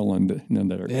in Maryland,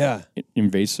 that are Yeah.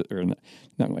 invasive or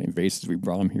not really invasive. We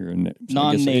brought them here and I guess-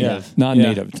 Non-native.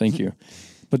 non-native. Thank you,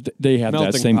 but they have that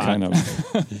Melting same pot. kind of.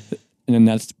 And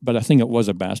then but I think it was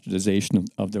a bastardization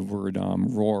of the word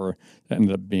roar that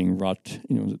ended up being rut.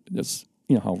 That's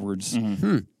how words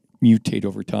mutate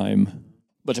over time.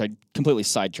 Which I completely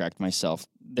sidetracked myself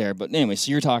there. But anyway, so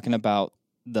you're talking about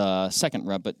the second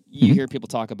rut, but you hear people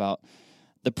talk about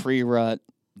the pre-rut,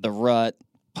 the rut,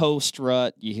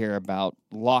 post-rut. You hear about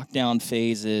lockdown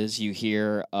phases. You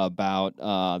hear about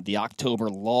the October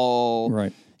lull.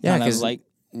 Right. Yeah, Kind of 'cause like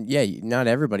not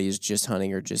everybody is just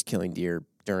hunting or just killing deer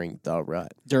during the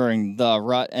rut. during the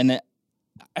rut. And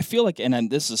I feel like, and then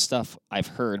this is stuff I've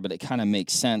heard, but it kind of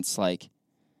makes sense, like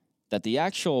that the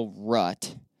actual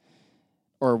rut,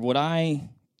 or what I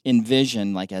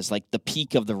envision like as like the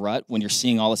peak of the rut when you're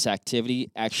seeing all this activity,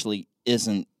 actually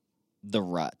isn't the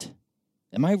rut.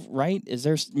 Am I right? Is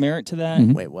there merit to that?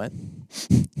 Mhm. Wait, what?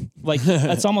 Like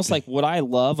that's almost like what I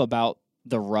love about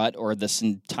the rut or this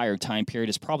entire time period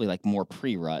is probably like more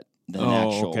pre-rut than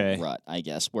actual rut, I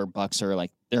guess, where bucks are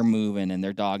like they're moving and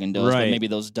they're dogging does, but Right. maybe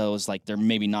those does like they're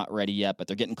maybe not ready yet, but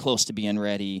they're getting close to being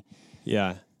ready.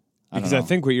 Yeah. I don't Because I know.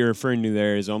 think what you're referring to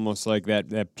there is almost like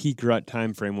that peak rut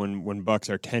time frame when bucks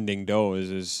are tending does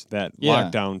is that Yeah.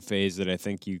 lockdown phase that I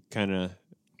think you kind of,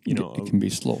 It can be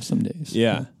slow some days.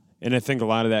 yeah. And I think a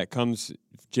lot of that comes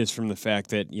just from the fact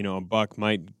that, a buck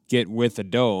might get with a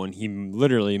doe and he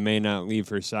literally may not leave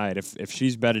her side. If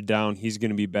she's bedded down, he's going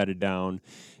to be bedded down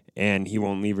and he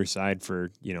won't leave her side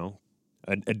for,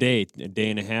 a day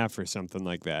and a half or something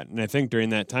like that. And I think during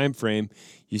that time frame,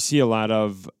 you see a lot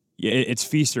of it's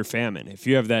feast or famine. If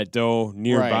you have that doe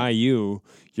nearby Right. you,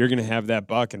 you're going to have that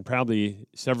buck and probably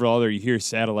several other. You hear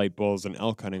satellite bulls and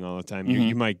elk hunting all the time.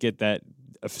 You might get that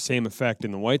same effect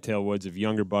in the whitetail woods of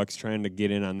younger bucks trying to get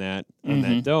in on that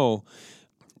doe.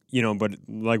 But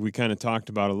like we kind of talked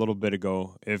about a little bit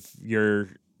ago, if you're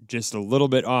just a little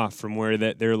bit off from where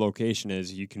their location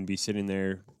is, you can be sitting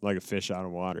there like a fish out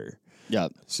of water. Yeah.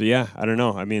 So yeah, I don't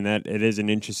know. I mean, that it is an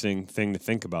interesting thing to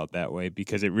think about that way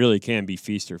because it really can be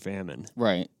feast or famine.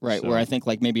 Right. So- Where I think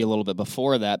like maybe a little bit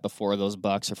before that, before those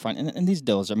bucks are front, and these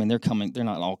does, I mean, they're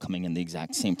not all coming in the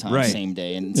exact same time, Right. same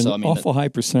day, and And so I mean, awful high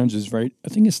percentages, right? I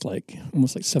think it's like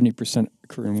almost like 70%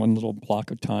 occur in one little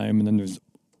block of time, and then there's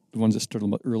the ones that start a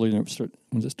little early and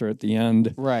ones that start at the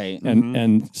end. right.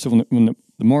 And so when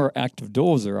the more active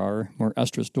does there are, more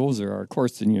estrus does there are, of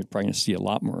course, then you're probably going to see a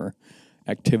lot more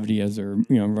activity as they're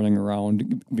running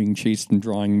around, being chased and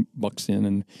drawing bucks in.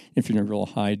 And if you're in a real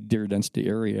high deer density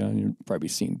area, you're probably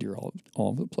seeing deer all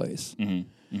over the place.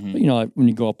 Mm-hmm. But like when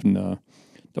you go up in the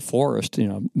forest,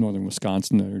 northern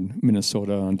Wisconsin or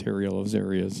Minnesota, Ontario, those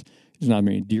areas, there's not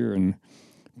many deer.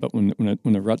 But when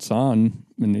the rut's on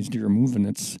and these deer are moving,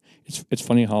 it's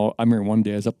funny how I remember one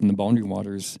day I was up in the Boundary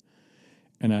Waters,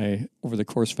 and I over the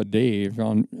course of a day,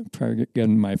 around probably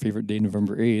again my favorite day,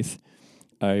 November 8th,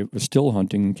 I was still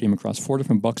hunting and came across 4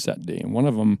 different bucks that day, and one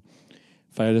of them,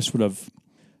 if I just would have.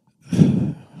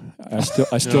 I still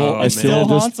Still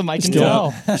haunts them, I can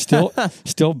tell.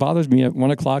 still bothers me at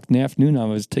 1 o'clock in the afternoon. I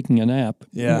was taking a nap,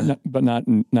 but not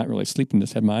really sleeping.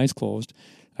 Just had my eyes closed.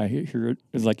 I hear it.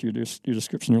 It's like your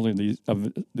description earlier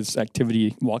of this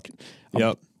activity walking.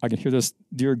 Yep. I can hear this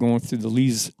deer going through the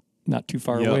leaves not too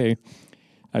far away.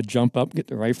 I jump up, get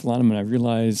the rifle on him, and I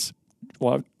realize,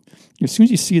 well, as soon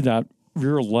as you see that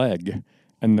rear leg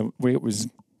and the way it was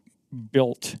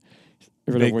built,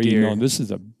 right away you know this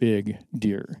is a big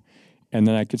deer. And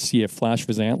then I could see a flash of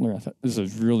his antler. I thought, this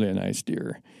is really a nice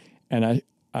deer. And I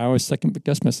always second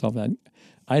guess myself that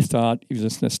I thought he was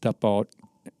just going to step out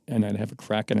and I'd have a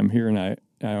crack at him here. And I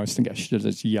always think I should have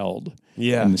just yelled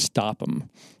and stop him.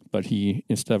 But he,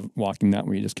 instead of walking that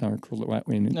way, he just kind of curled it that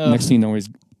way. And next thing you know, he's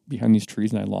behind these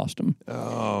trees and I lost him.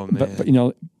 Oh,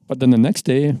 man. But then the next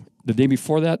day, the day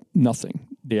before that, nothing.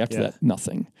 Day after that,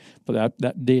 nothing. But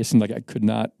that day, it seemed like I could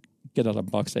not get out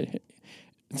of bucks.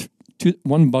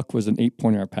 One buck was an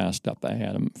 8-pointer I passed up. I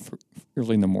had him for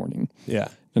early in the morning. Yeah.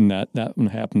 And that one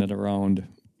happened at around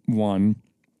 1.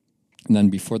 And then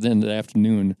before the end of the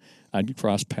afternoon, I'd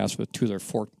cross paths with 2 of their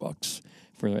fork bucks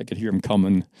where I could hear them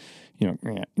coming.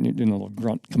 doing a little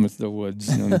grunt coming through the woods.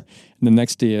 And the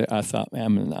next day, I thought, man,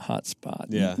 I'm in a hot spot.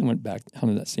 Yeah. And went back,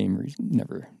 hunted that same reason.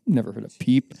 Never heard a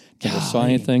peep. Never saw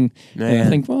anything. Man. And I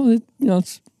think, well,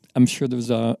 I'm sure there was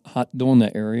a hot doe in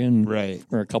that area, and Right.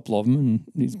 or a couple of them, and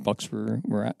these bucks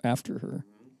were after her.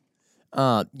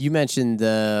 You mentioned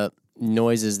the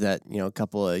noises that a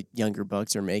couple of younger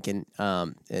bucks are making,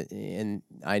 and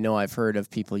I know I've heard of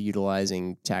people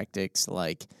utilizing tactics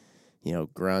like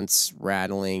grunts,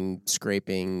 rattling,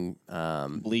 scraping,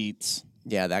 Bleats.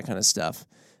 yeah, that kind of stuff.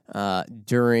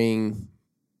 During,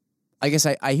 I guess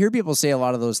I hear people say a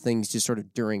lot of those things just sort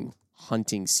of during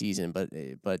hunting season,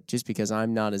 but just because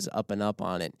I'm not as up and up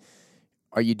on it,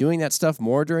 are you doing that stuff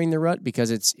more during the rut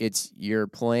because it's you're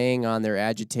playing on their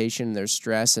agitation, their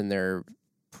stress, and their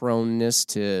proneness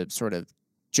to sort of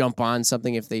jump on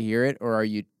something if they hear it, or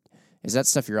is that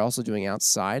stuff you're also doing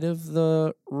outside of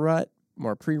the rut,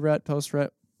 more pre-rut,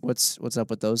 post-rut? What's up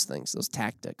with those things, those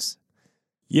tactics?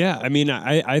 Yeah, I mean,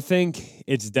 I think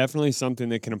it's definitely something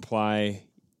that can apply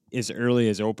as early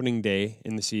as opening day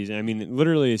in the season. I mean,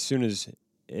 literally as soon as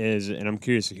and I'm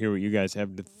curious to hear what you guys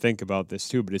have to think about this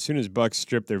too, but as soon as bucks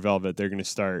strip their velvet, they're going to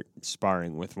start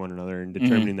sparring with one another and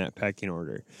determining that pecking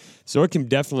order. So it can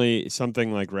definitely,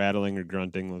 something like rattling or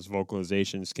grunting, those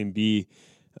vocalizations can be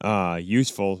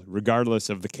useful regardless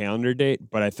of the calendar date.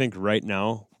 But I think right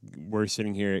now we're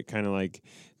sitting here at kind of like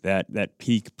that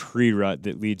peak pre-rut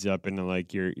that leads up into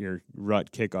like your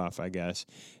rut kickoff, I guess.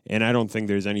 And I don't think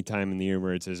there's any time in the year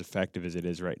where it's as effective as it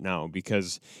is right now,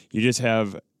 because you just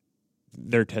have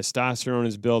their testosterone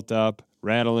is built up,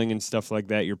 rattling and stuff like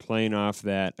that. You're playing off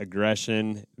that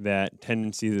aggression, that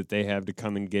tendency that they have to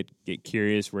come and get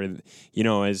curious, where,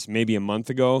 as maybe a month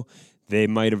ago, they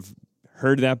might have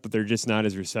heard that, but they're just not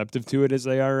as receptive to it as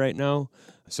they are right now.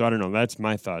 So I don't know. That's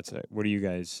my thoughts. What do you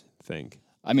guys think?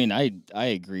 I mean, I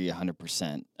agree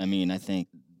 100%. I mean, I think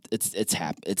it's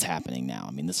happening now.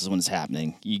 I mean, this is when it's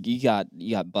happening. You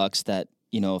got bucks that,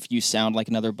 if you sound like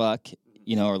another buck,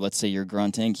 or let's say you're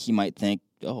grunting, he might think,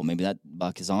 oh, maybe that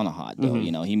buck is on a hot doe.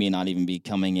 He may not even be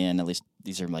coming in. At least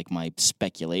these are like my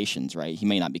speculations, right? He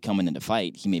may not be coming in to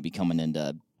fight. He may be coming in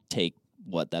to take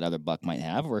what that other buck might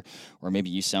have, or maybe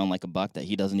you sound like a buck that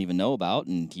he doesn't even know about,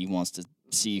 and he wants to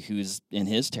see who's in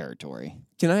his territory.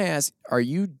 Can I ask, are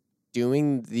you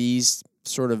doing these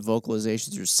sort of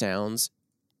vocalizations or sounds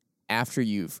after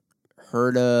you've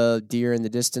heard a deer in the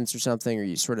distance or something, or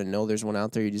you sort of know there's one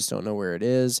out there, you just don't know where it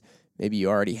is? Maybe you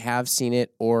already have seen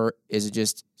it, or is it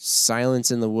just silence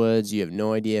in the woods? You have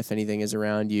no idea if anything is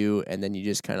around you, and then you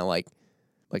just kind of like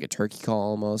a turkey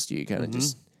call almost. You kind of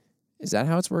just, is that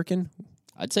how it's working?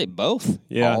 I'd say both.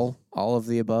 Yeah. All of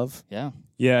the above? Yeah.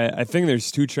 Yeah, I think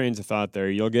there's two trains of thought there.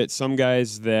 You'll get some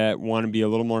guys that want to be a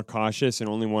little more cautious and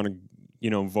only want to,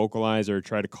 vocalize or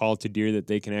try to call to deer that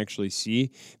they can actually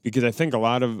see, because I think a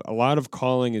lot of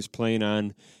calling is playing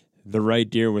on the right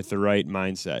deer with the right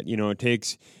mindset. It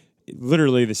takes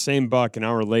literally the same buck an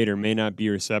hour later may not be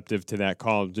receptive to that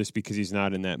call just because he's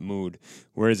not in that mood.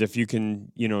 Whereas if you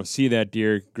can, see that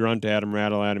deer, grunt at him,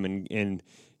 rattle at him, and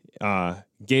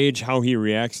gauge how he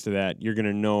reacts to that, you're going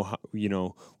to know,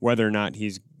 whether or not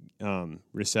he's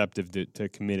receptive to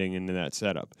committing into that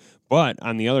setup. But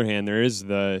on the other hand, there is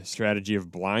the strategy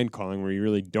of blind calling, where you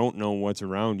really don't know what's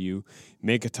around you,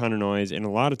 make a ton of noise, and a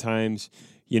lot of times,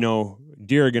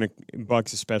 deer are going to,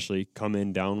 bucks especially, come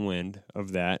in downwind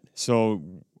of that. So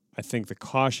I think the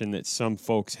caution that some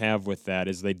folks have with that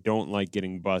is they don't like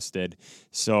getting busted.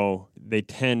 So they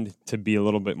tend to be a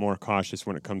little bit more cautious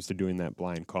when it comes to doing that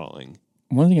blind calling.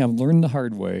 One thing I've learned the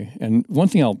hard way, and one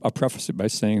thing I'll preface it by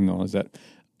saying, though, is that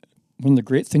one of the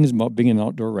great things about being an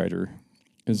outdoor writer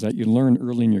is that you learn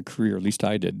early in your career, at least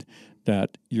I did,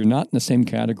 that you're not in the same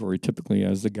category typically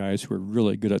as the guys who are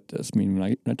really good at this. I mean,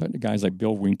 when I talk to guys like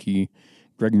Bill Winke,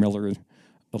 Greg Miller,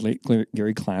 the late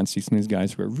Gary Clancy, some of these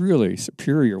guys who are really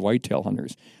superior whitetail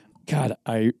hunters, God,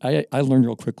 I learned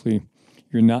real quickly,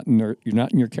 you're not in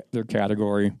their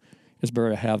category. It's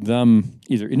better to have them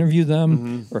either interview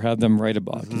them or have them write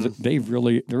about, because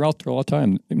they're out there all the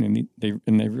time. I mean,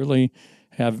 they really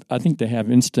have. I think they have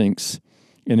instincts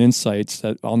and insights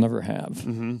that I'll never have.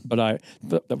 But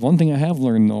the one thing I have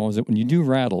learned, though, is that when you do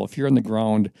rattle, if you're on the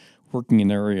ground working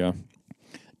an area,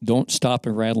 don't stop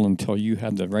and rattle until you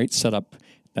have the right setup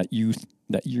that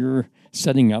you're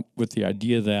setting up with the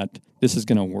idea that this is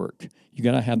going to work. You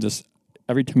got to have this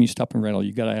every time you stop and rattle.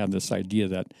 You got to have this idea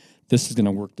that this is going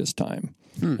to work this time,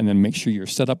 and then make sure you're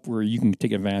set up where you can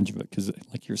take advantage of it. Because,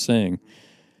 like you're saying,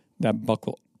 that buck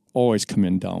will always come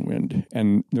in downwind.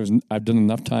 And I've done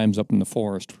enough times up in the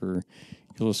forest where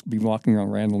you'll just be walking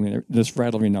around rattling, just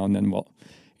rattle every now and then. Well,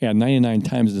 yeah, 99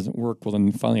 times it doesn't work. Well,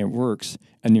 then finally it works,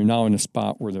 and you're now in a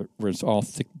spot where it's all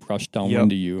thick brush downwind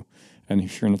to you, and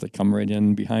sure enough, they come right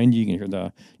in behind you. You can hear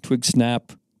the twig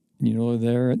snap. You know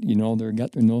they're there. You know they've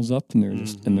got their nose up, and they're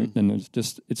just and there's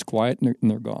just it's quiet, and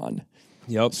they're gone.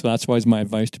 Yep. So that's always my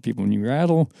advice to people: when you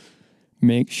rattle,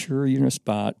 make sure you're in a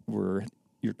spot where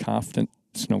you're confident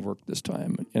it's going to work this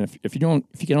time. And if you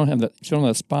don't have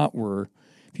that spot where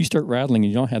if you start rattling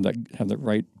and you don't have that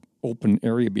right open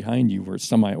area behind you where it's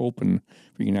semi-open, where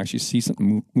you can actually see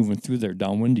something moving through there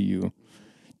downwind to you,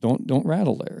 don't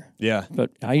rattle there. Yeah.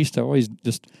 But I used to always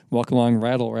just walk along,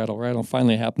 rattle.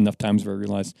 Finally, it happened enough times where I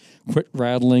realized quit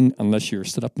rattling unless you're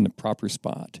set up in the proper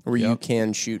spot. Where you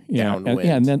can shoot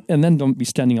downwind. And then don't be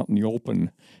standing out in the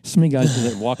open. So many guys do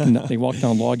that they walk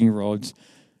down logging roads,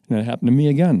 and it happened to me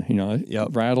again.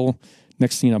 Rattle.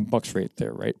 Next thing you know, Buck's right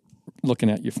there, right, looking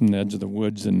at you from the edge of the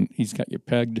woods, and he's got you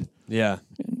pegged. Yeah.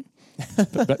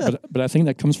 But I think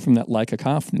that comes from that lack of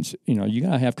confidence. You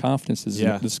gotta have confidence this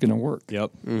is going to work.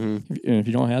 Yep. And if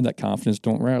you don't have that confidence,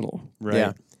 don't rattle. Right.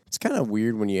 Yeah. It's kind of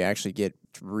weird when you actually get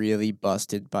really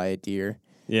busted by a deer.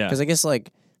 Yeah. Because I guess,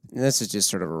 this is just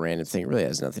sort of a random thing. It really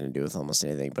has nothing to do with almost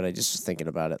anything. But I just was thinking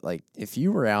about it. Like, if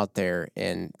you were out there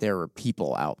and there were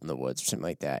people out in the woods or something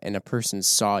like that, and a person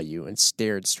saw you and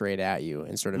stared straight at you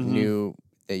and sort of knew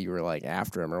that you were,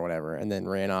 after him or whatever, and then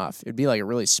ran off, it'd be, a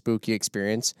really spooky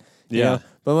experience. You know?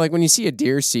 But, when you see a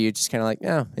deer see you, it's just kind of like,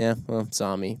 oh, yeah, well,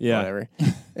 saw me, whatever.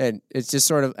 And it's just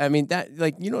sort of,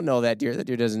 that, you don't know that deer. That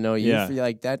deer doesn't know you.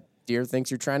 Yeah. That deer thinks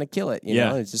you're trying to kill it. You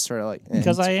know, it's just sort of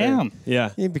because I am. Yeah,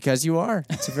 because you are.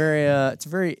 It's a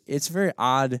very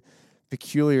odd,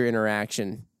 peculiar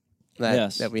interaction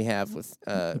that we have with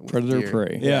predator deer.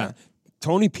 prey. Yeah.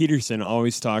 Tony Peterson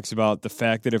always talks about the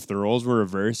fact that if the roles were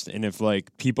reversed and if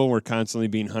people were constantly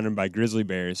being hunted by grizzly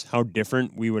bears, how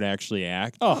different we would actually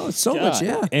act. Oh, so God. much,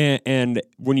 yeah. And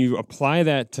when you apply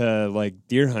that to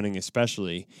deer hunting,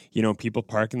 especially, people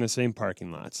park in the same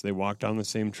parking lots. They walk down the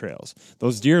same trails.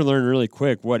 Those deer learn really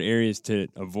quick what areas to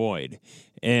avoid.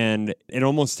 And it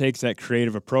almost takes that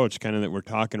creative approach kind of that we're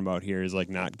talking about here is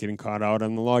not getting caught out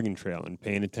on the logging trail and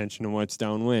paying attention to what's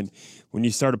downwind. When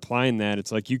you start applying that,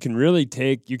 it's you can really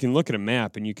you can look at a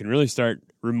map and you can really start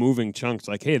removing chunks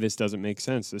hey, this doesn't make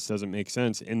sense. This doesn't make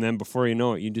sense. And then before you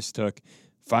know it, you just took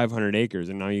 500 acres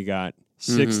and now you got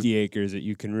 60 acres that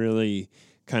you can really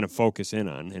kind of focus in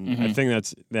on. And I think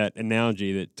that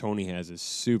analogy that Tony has is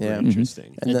super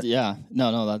interesting.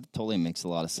 No, that totally makes a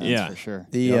lot of sense for sure.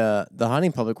 The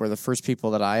hunting public were the first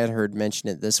people that I had heard mention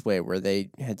it this way, where they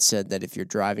had said that if you're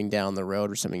driving down the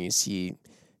road or something, you see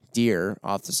deer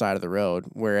off the side of the road,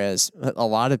 whereas a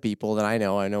lot of people that I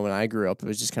know when I grew up, it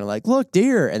was just kind of look,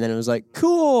 deer, and then it was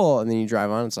cool, and then you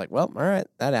drive on, it's well, all right,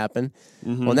 that happened.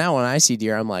 Well, now when I see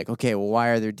deer, I'm okay, well, why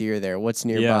are there deer there? What's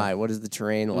nearby? What is the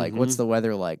terrain like? What's the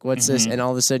weather like? What's this? And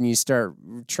all of a sudden you start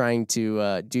trying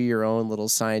to do your own little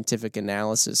scientific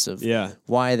analysis of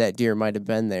why that deer might have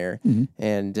been there.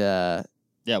 And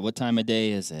what time of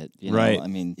day is it? Right.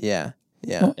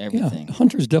 Well, everything.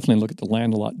 Hunters definitely look at the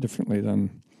land a lot differently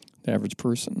than the average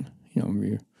person.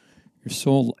 You're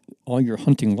so all your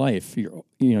hunting life, you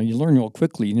learn real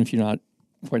quickly, even if you're not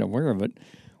quite aware of it,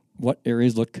 what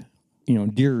areas look,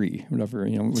 deery, whatever, word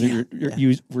you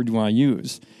want to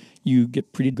use. You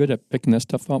get pretty good at picking that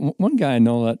stuff out. One guy I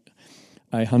know that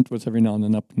I hunt with every now and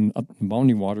then up in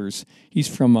Boundary Waters, he's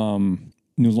from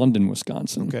New London,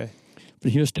 Wisconsin. Okay.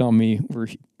 But he was telling me where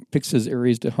he picks his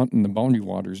areas to hunt in the Boundary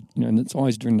Waters, and it's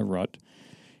always during the rut.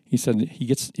 He said that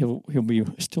he'll be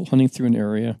still hunting through an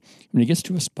area. When he gets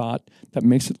to a spot that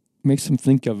makes him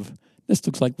think of, this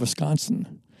looks like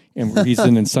Wisconsin, and where he's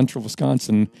in central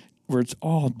Wisconsin, where it's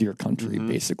all deer country,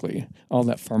 basically, all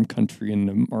that farm country and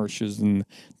the marshes and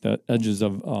the edges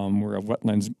of where a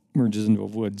wetlands merges into a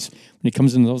woods. When he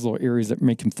comes into those little areas that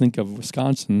make him think of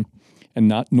Wisconsin and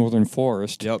not northern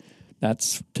forest,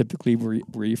 that's typically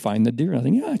where you find the deer.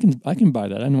 And I think, I can buy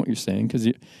that. I know what you're saying, because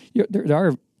there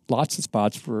are lots of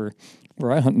spots where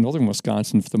I hunt in northern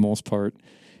Wisconsin for the most part.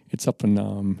 It's up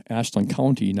in Ashland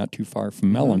County, not too far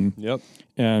from Mellon.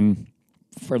 And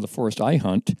for the forest I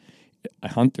hunt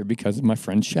there because my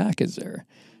friend Shaq is there.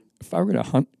 If I were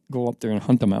to go up there and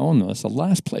hunt on my own, that's the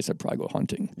last place I'd probably go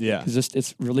hunting. Because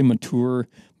it's really mature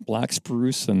black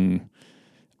spruce and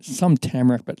some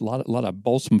tamarack, but a lot of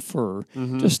balsam fir.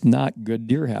 Just not good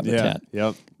deer habitat.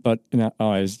 But I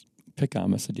always pick on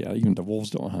him. I said, even the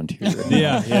wolves don't hunt here. But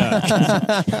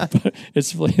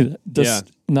it's really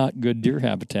just not good deer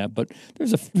habitat. But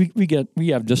there's we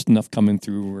have just enough coming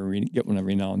through where we get one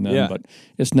every now and then. But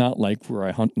it's not like where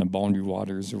I hunt in the Boundary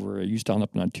Waters or where I used to hunt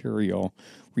up in Ontario,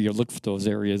 where you look for those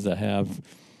areas that have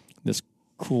this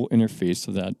cool interface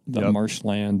of that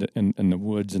marshland and the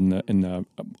woods and the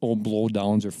old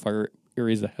blowdowns or fire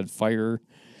areas that had fire.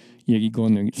 You go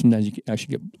in there. Sometimes you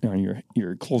actually get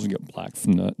your clothes get black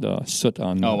from the soot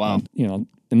on. Oh wow!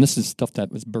 And this is stuff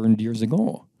that was burned years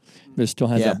ago, but it still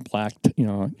has that black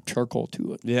charcoal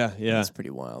to it. Yeah. That's pretty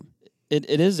wild.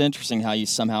 It is interesting how you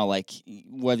somehow, like,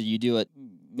 whether you do it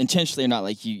intentionally or not,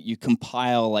 like you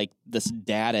compile like this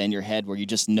data in your head where you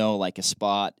just know like a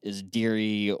spot is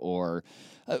deery. Or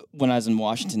when I was in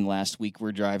Washington last week,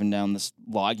 we're driving down this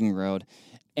logging road,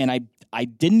 and I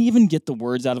didn't even get the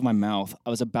words out of my mouth. I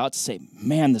was about to say,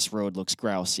 "Man, this road looks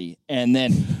grousey," and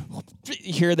then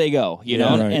here they go, you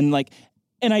know, right. and like,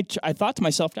 and I thought to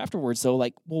myself afterwards though,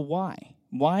 like, well,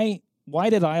 why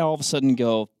did I all of a sudden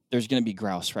go, there's going to be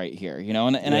grouse right here, you know,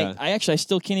 and I actually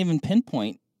still can't even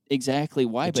pinpoint exactly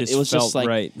why, but it was just like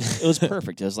right. it was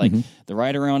perfect. It was like the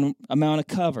right amount of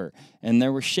cover, and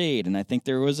there was shade, and I think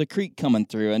there was a creek coming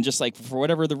through, and just like for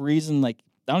whatever the reason, like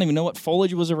I don't even know what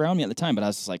foliage was around me at the time, but I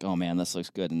was just like, oh man, this looks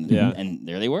good, and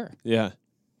there they were. Yeah,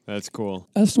 that's cool.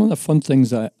 That's one of the fun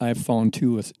things I've found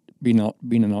too with being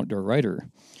an outdoor writer.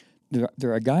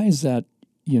 There are guys that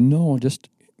just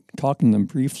talking to them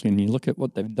briefly, and you look at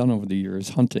what they've done over the years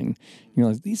hunting.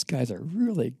 Like, these guys are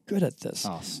really good at this.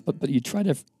 Oh. But you try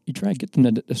to get them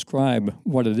to describe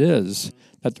what it is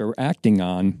that they're acting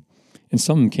on, and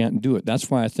some of them can't do it. That's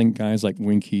why I think guys like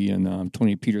Winky and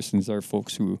Tony Peterson's are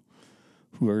folks who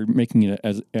are making it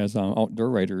as outdoor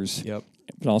writers,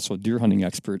 but also deer hunting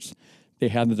experts. They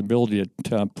have the ability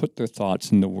to put their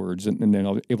thoughts into words, and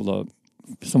they're able to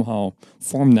somehow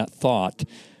form that thought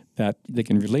that they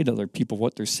can relate to other people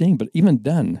what they're seeing. But even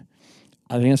then,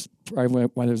 I think that's probably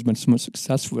why there's been so much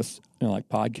success with like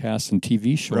podcasts and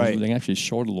TV shows where they actually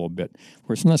show it a little bit.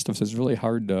 Where some of that stuff is really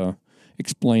hard to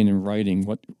explain in writing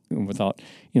without.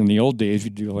 In the old days, you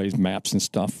do all these maps and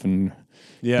stuff and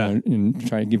and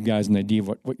try to give guys an idea of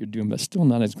what you're doing, but still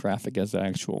not as graphic as the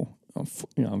actual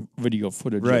video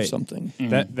footage of something.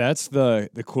 Mm-hmm. That's the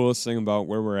coolest thing about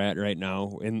where we're at right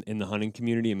now in the hunting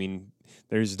community. I mean,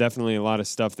 there's definitely a lot of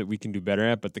stuff that we can do better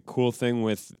at, but the cool thing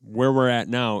with where we're at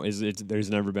now is there's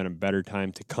never been a better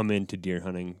time to come into deer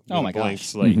hunting. Oh my blank gosh!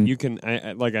 slate. You can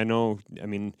I know. I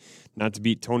mean, not to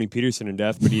beat Tony Peterson to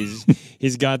death, but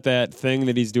he's got that thing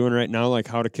that he's doing right now, like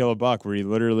How to Kill a Buck, where he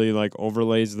literally like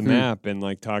overlays the map and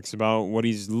like talks about what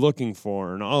he's looking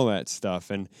for and all that stuff.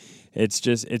 And it's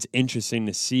interesting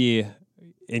to see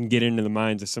and get into the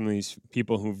minds of some of these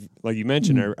people who, like you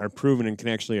mentioned, are proven and can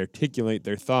actually articulate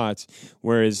their thoughts.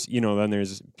 Whereas, then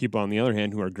there's people on the other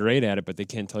hand who are great at it, but they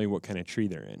can't tell you what kind of tree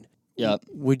they're in. Yep.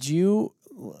 Would you,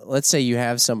 let's say you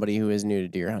have somebody who is new to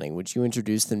deer hunting, would you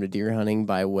introduce them to deer hunting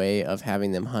by way of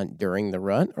having them hunt during the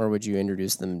rut, or would you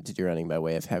introduce them to deer hunting by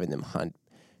way of having them hunt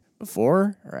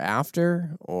before or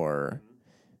after, or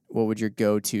what would your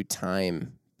go-to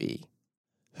time be?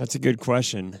 That's a good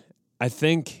question. I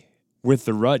think with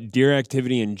the rut, deer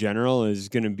activity in general is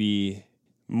going to be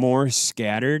more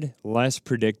scattered, less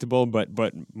predictable, but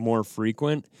more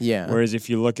frequent. Yeah. Whereas if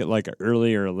you look at like an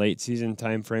early or a late season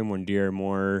time frame when deer are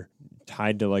more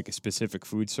tied to like a specific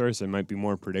food source, it might be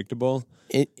more predictable.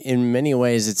 In many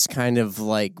ways, it's kind of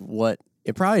like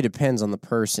it probably depends on the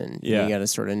person. Yeah. You got to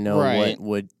sort of know what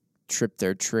would trip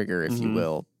their trigger, if you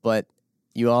will. But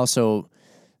you also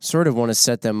sort of want to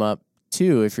set them up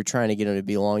too, if you're trying to get them to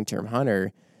be a long-term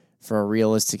hunter, for a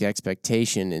realistic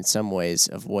expectation in some ways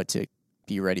of what to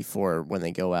be ready for when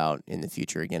they go out in the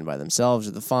future again by themselves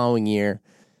or the following year.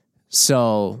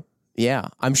 So, yeah,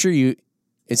 I'm sure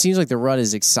it seems like the rut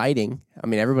is exciting. I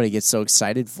mean, everybody gets so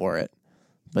excited for it.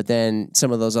 But then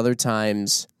some of those other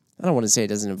times, I don't want to say it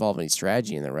doesn't involve any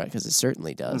strategy in the rut, because it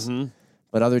certainly does.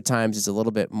 But other times it's a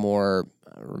little bit more,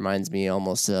 reminds me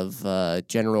almost of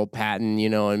General Patton,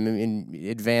 and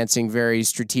advancing very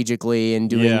strategically and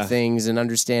doing things and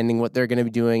understanding what they're going to be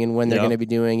doing and when they're going to be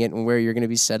doing it and where you're going to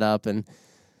be set up, and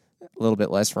a little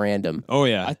bit less random. Oh,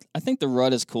 yeah. I think the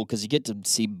rut is cool because you get to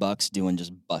see bucks doing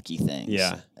just bucky things.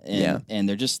 Yeah. And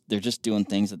they're just doing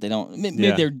things that they don't.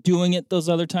 Maybe they're doing it those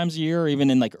other times a year, or even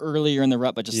in like earlier in the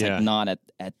rut, but just like not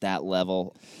at that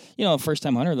level. First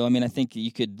time hunter though. I mean, I think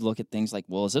you could look at things like,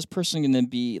 well, is this person going to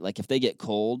be like, if they get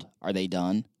cold, are they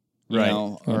done?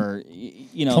 Or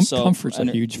so comfort's a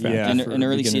huge factor. An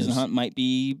early season hunt might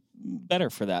be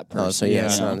better for that person. Oh, so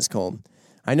it's not as cold.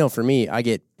 I know for me, I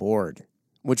get bored.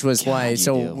 Which was why,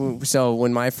 so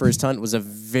when my first hunt was a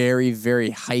very,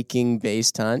 very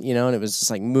hiking-based hunt, and it was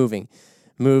just like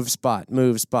move spot.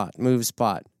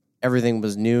 Everything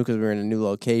was new because we were in a new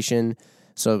location.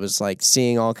 So it was like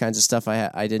seeing all kinds of stuff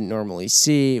I didn't normally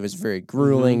see. It was very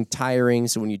grueling, tiring.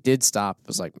 So when you did stop, it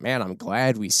was like, man, I'm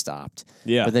glad we stopped.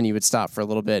 Yeah. But then you would stop for a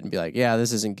little bit and be like, yeah,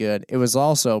 this isn't good. It was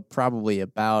also probably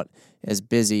about as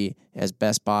busy as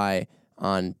Best Buy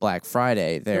on Black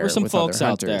Friday there were some with folks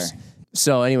other out there. hunters.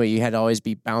 So anyway, you had to always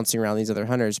be bouncing around these other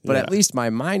hunters. But Yeah. at least my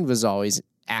mind was always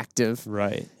active.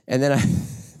 Right. And then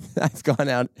I've gone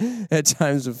out at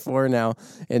times before now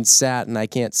and sat, and I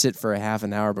can't sit for a half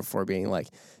an hour before being like,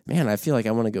 man, I feel like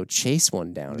I want to go chase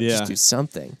one down or Yeah. just do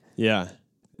something. Yeah.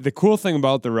 The cool thing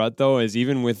about the rut, though, is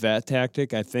even with that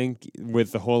tactic, I think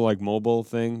with the whole like mobile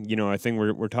thing, I think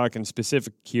we're talking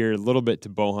specific here a little bit to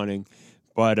bow hunting,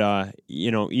 but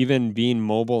even being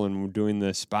mobile and doing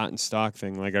the spot and stalk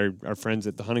thing, like our friends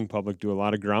at the Hunting Public do a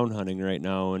lot of ground hunting right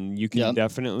now, and you can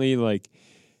definitely like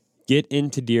get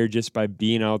into deer just by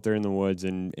being out there in the woods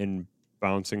and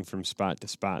bouncing from spot to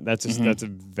spot. That's a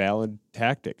valid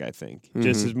tactic, I think.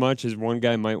 Just as much as one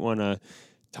guy might want to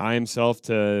tie himself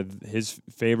to his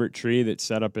favorite tree that's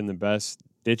set up in the best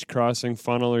ditch crossing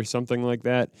funnel or something like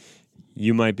that,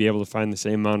 you might be able to find the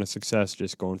same amount of success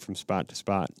just going from spot to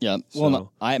spot. Yeah. So, Well,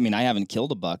 no, I mean, I haven't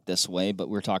killed a buck this way, but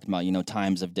we're talking about,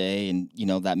 times of day, and,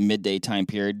 that midday time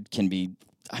period can be,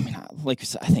 I mean, like I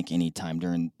said, I think any time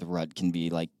during the rut can be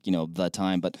like, the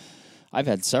time. But I've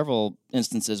had several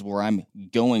instances where I'm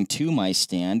going to my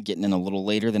stand, getting in a little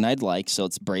later than I'd like, so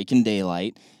it's breaking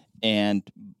daylight, and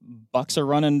bucks are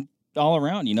running all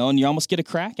around, and you almost get a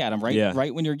crack at them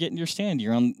right when you're getting your stand.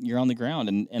 You're on the ground,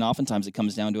 and oftentimes it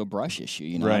comes down to a brush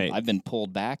issue. Right. I've been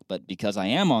pulled back, but because I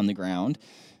am on the ground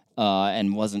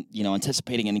and wasn't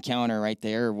anticipating an encounter right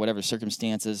there or whatever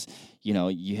circumstances,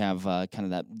 you have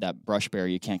kind of that brush barrier.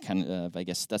 You can't kind of I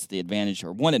guess that's the advantage,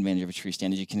 or one advantage of a tree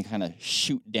stand is you can kind of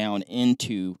shoot down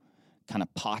into kind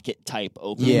of pocket type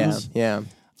openings. Yeah.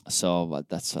 So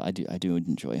that's I do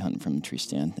enjoy hunting from the tree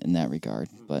stand in that regard,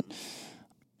 but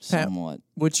somewhat.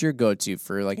 What's your go-to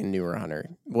for like a newer hunter?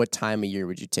 What time of year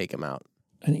would you take them out?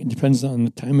 I think it depends on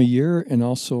the time of year and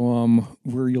also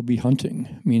where you'll be hunting.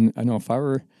 I mean, I know if I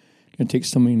were going to take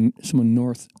someone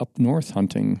up north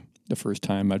hunting the first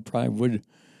time, I probably would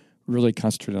really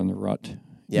concentrate on the rut.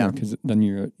 Yeah, because then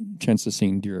your chance of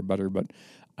seeing deer are better. But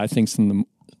I think some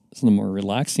of the more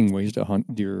relaxing ways to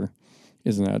hunt deer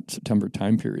is in that September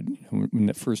time period when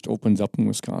it first opens up in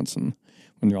Wisconsin,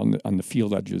 when they're on the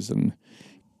field edges. And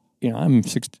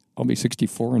I'll be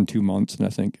 64 in 2 months, and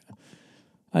I think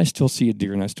I still see a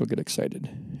deer and I still get excited.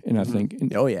 And I think,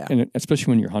 and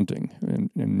especially when you're hunting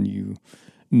and you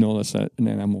notice that an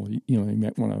animal, you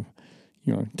might want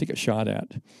to, take a shot at.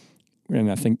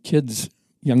 And I think kids,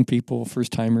 young people,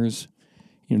 first timers,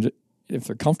 if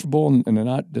they're comfortable and they're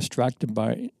not distracted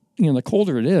by, the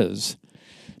colder it is,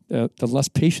 the less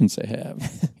patience they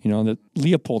have. That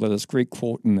Leopold had this great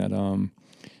quote in that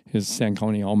his San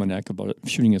County Almanac about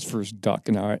shooting his first duck,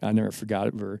 and I never forgot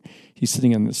it. Where he's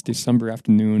sitting on this December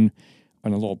afternoon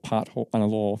on a little pothole on a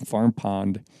little farm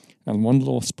pond, and one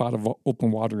little spot of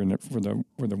open water in it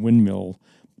where the windmill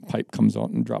pipe comes out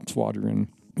and drops water in.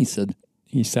 He said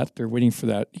he sat there waiting for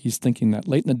that. He's thinking that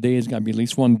late in the day there's got to be at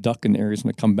least one duck in the area that's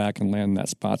going to come back and land in that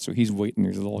spot. So he's waiting.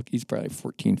 He's probably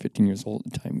 14, 15 years old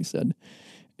at the time, he said.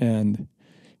 And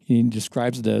he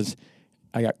describes it as,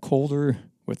 I got colder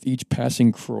with each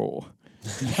passing crow.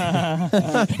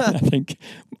 I think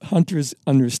hunters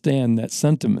understand that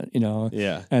sentiment,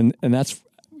 Yeah. And that's,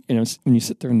 when you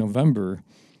sit there in November,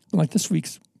 like this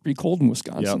week's pretty cold in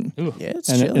Wisconsin. Yep. Yeah, it's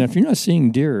And chilly. if you're not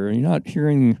seeing deer, and you're not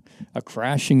hearing a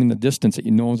crashing in the distance that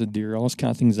you know is a deer, all those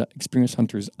kind of things that experienced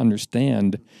hunters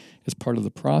understand as part of the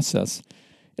process,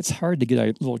 it's hard to get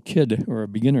a little kid or a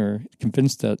beginner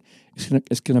convinced that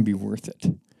it's gonna be worth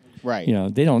it. Right.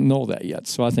 They don't know that yet.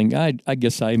 So I think I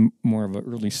guess I'm more of an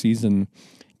early season,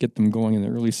 get them going in the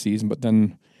early season. But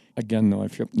then again, though,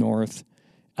 if you're up north,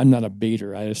 I'm not a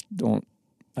baiter. I just don't.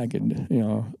 I could,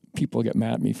 people get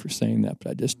mad at me for saying that,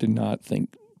 but I just do not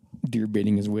think deer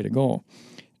baiting is the way to go.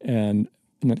 And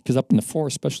because up in the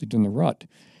forest, especially during the rut,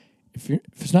 if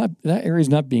it's not, that area's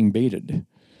not being baited,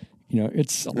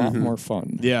 it's a lot more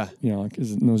fun. Yeah.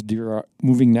 Because those deer are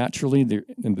moving naturally,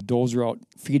 and the does are out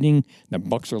feeding, and the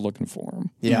bucks are looking for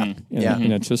them. Yeah.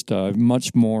 And it's just a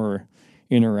much more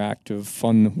interactive,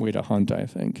 fun way to hunt, I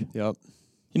think. Yep.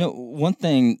 One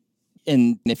thing,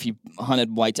 and if you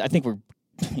hunted whites, I think we're,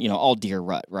 all deer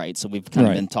rut, right? So we've kind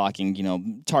of been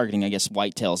talking, targeting, I guess,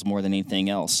 whitetails more than anything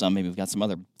else. Maybe we've got some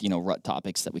other, rut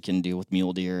topics that we can do with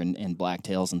mule deer and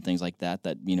blacktails and things like that,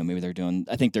 maybe they're doing,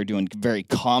 I think they're doing very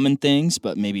common things,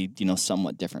 but maybe,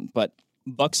 somewhat different. But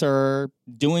bucks are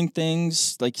doing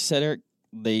things, like you said, Eric,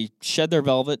 they shed their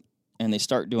velvet and they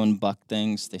start doing buck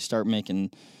things. They start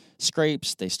making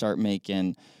scrapes, they start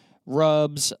making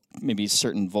rubs, maybe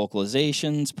certain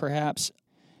vocalizations perhaps.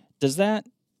 Does that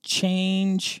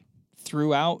change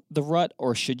throughout the rut,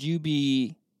 or should you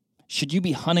be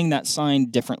hunting that sign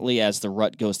differently as the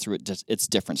rut goes through its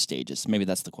different stages? Maybe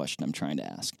that's the question I'm trying to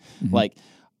ask. Like,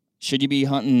 should you be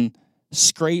hunting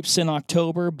scrapes in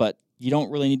October, but you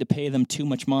don't really need to pay them too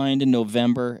much mind in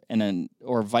November, and then,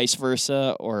 or vice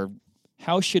versa? Or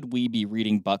how should we be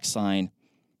reading buck sign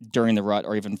during the rut,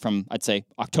 or even from, I'd say,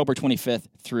 October 25th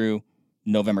through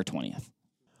November 20th?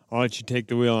 I'll let you take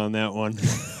the wheel on that one.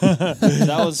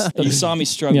 That was, you saw me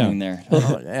struggling there.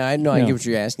 I know. I get what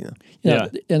you're asking, though. Yeah.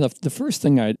 And the first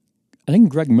thing I think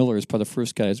Greg Miller is probably the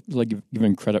first guy that's really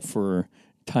given credit for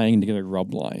tying together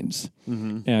rub lines.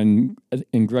 And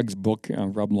in Greg's book,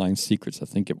 Rub Line Secrets, I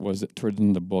think it was, toward the end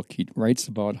of the book, he writes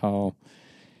about how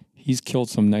he's killed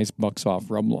some nice bucks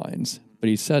off rub lines. But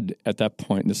he said at that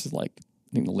point, this is like,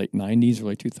 I think the late 90s,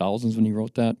 early 2000s when he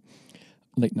wrote that,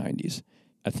 late 90s.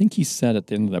 I think he said at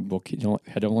the end of that book he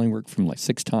had only worked from like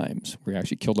 6 times where he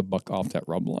actually killed a buck off that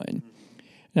rub line.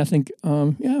 And I think,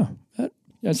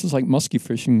 it's just like muskie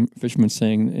fishermen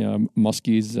saying,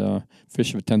 muskies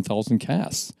fish with 10,000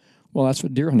 casts. Well, that's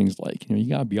what deer hunting's like. You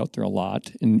got to be out there a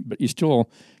lot, but you still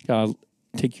got to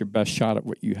take your best shot at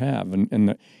what you have.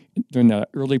 And during the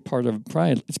early part of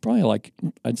it's probably like,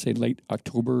 I'd say late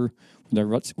October,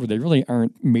 where they really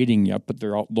aren't mating yet, but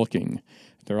they're out looking.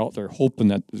 They're out there hoping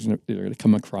that they're going to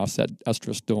come across that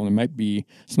estrus doe, and there might be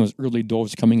some of those early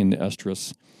does coming in the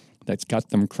estrus that's got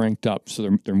them cranked up, so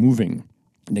they're moving.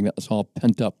 I think that's all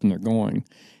pent up, and they're going.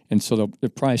 And so they're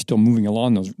probably still moving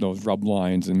along those rub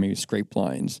lines and maybe scrape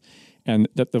lines. And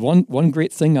the one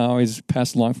great thing I always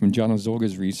pass along from John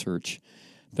Ozoga's research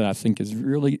that I think is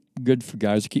really good for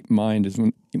guys to keep in mind is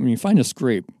when you find a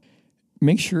scrape,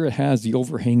 make sure it has the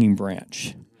overhanging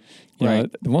branch.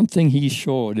 Right. The one thing he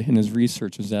showed in his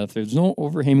research is that if there's no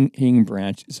overhanging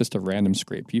branch, it's just a random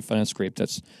scrape. You find a scrape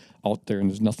that's out there and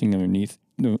there's nothing underneath,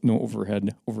 no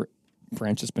over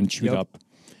branch that's been chewed up.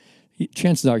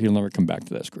 Chances are he'll never come back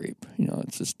to that scrape.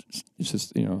 It's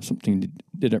just something he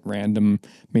did at random.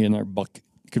 Maybe another buck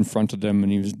confronted him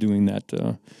and he was doing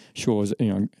that show as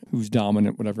who's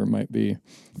dominant, whatever it might be.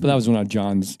 But that was one of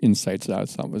John's insights that I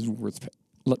thought was worth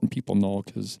letting people know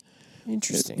because.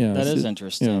 Interesting. That is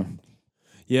interesting.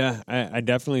 Yeah, I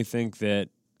definitely think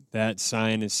that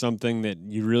sign is something that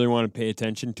you really want to pay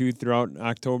attention to throughout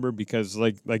October because,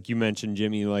 like you mentioned,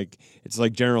 Jimmy, like it's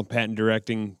like General Patton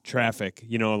directing traffic,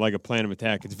 like a plan of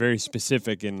attack. It's very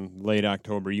specific in late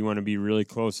October. You want to be really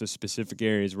close to specific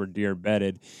areas where deer are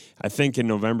bedded. I think in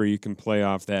November you can play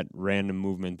off that random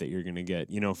movement that you're going to get.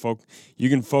 You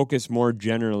can focus more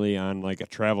generally on like a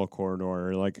travel corridor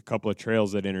or like a couple of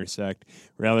trails that intersect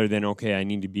rather than, okay, I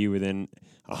need to be within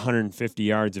 150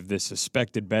 yards of this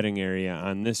suspected bedding area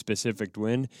on this specific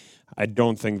wind. I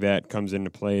don't think that comes into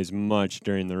play as much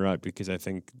during the rut because I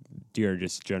think deer are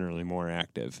just generally more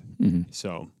active.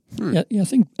 So, I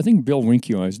think Bill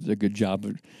Winke always did a good job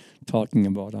of talking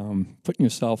about putting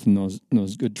yourself in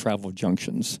those good travel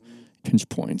junctions, pinch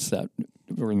points that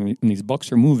when these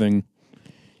bucks are moving.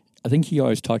 I think he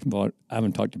always talked about. I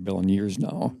haven't talked to Bill in years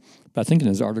now, but I think in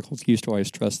his articles he used to always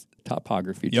stress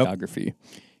topography, geography.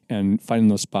 And finding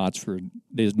those spots where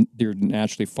they're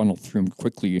naturally funnel through them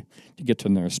quickly to get to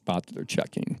their spot that they're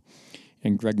checking.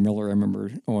 And Greg Miller, I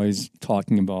remember always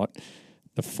talking about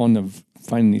the fun of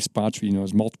finding these spots where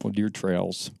there's multiple deer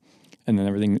trails, and then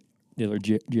everything,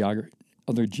 the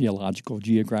other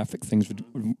geographic things would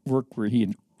work where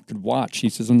he could watch. He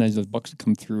says sometimes those bucks would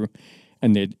come through,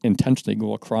 and they'd intentionally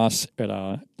go across at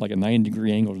a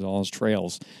 90-degree angle to all those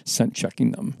trails, scent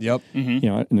checking them. Yep.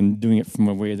 And then doing it from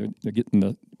a way they're getting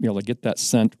to be able to get that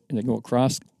scent, and they go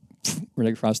across,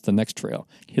 right across the next trail,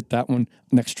 hit that one,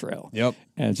 next trail. Yep.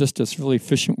 And it's just this really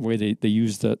efficient way they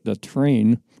use the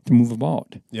terrain to move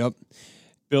about. Yep.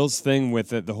 Bill's thing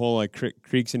with it, the whole like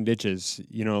creeks and ditches,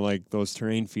 like those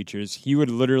terrain features, he would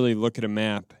literally look at a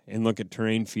map and look at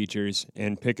terrain features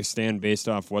and pick a stand based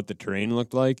off what the terrain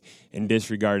looked like and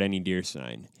disregard any deer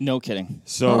sign. No kidding.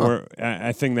 So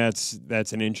I think that's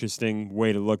an interesting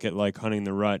way to look at like hunting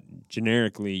the rut.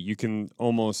 Generically, you can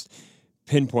almost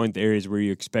pinpoint the areas where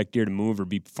you expect deer to move or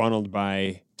be funneled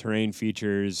by terrain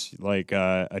features like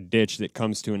a ditch that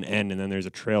comes to an end and then there's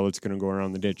a trail that's going to go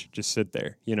around the ditch. Just sit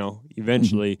there.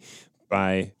 Eventually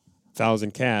by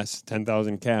 1,000 casts,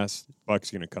 10,000 casts,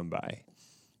 buck's going to come by.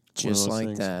 Just like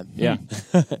things. That. Yeah.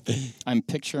 I'm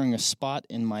picturing a spot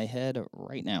in my head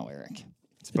right now, Eric.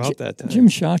 It's about that time. Jim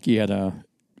Shockey had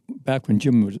back when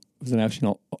Jim was an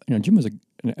national, Jim was an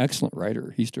excellent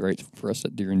writer. He used to write for us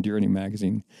at Deer and Deer Hunting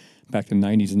magazine back in the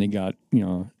 90s, and they got,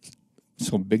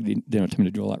 so big they didn't have time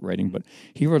to do all that writing. But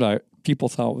he wrote I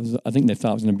think they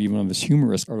thought it was going to be one of his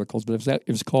humorous articles, but it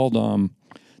was called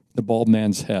The Bald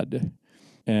Man's Head.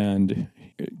 And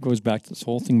it goes back to this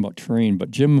whole thing about terrain.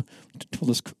 But Jim told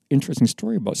this interesting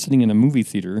story about sitting in a movie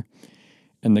theater,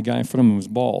 and the guy in front of him was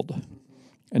bald.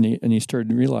 And he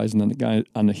started realizing that the guy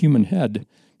on the human head,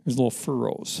 there's little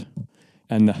furrows.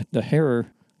 And the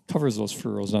hair covers those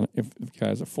furrows on if the guy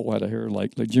has a full head of hair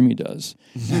like Jimmy does.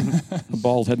 A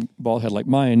bald head like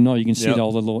mine, no, you can see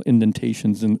all the little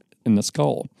indentations in the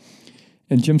skull.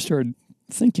 And Jim started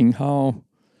thinking how,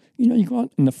 you go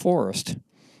out in the forest,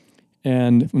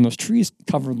 and when those trees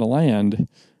cover the land,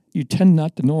 you tend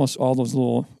not to notice all those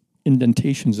little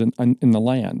indentations in the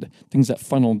land, things that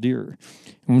funnel deer.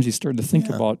 And once you started to think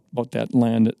about that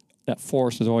land, that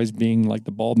forest as always being like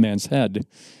the bald man's head,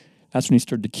 that's when he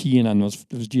started to key in on those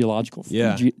geological,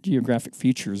 geographic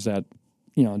features that,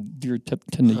 deer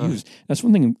tend to use. That's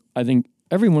one thing I think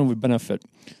everyone would benefit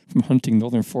from hunting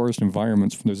northern forest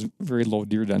environments when there's very low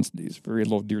deer densities, very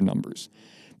low deer numbers,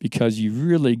 because you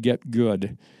really get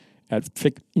good at,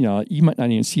 you might not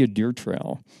even see a deer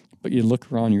trail, but you look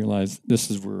around and you realize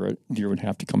this is where a deer would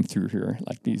have to come through here,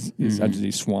 like these edges of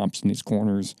these swamps and these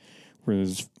corners where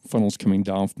there's funnels coming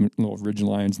down from little ridge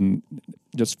lines and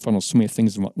just funnels so many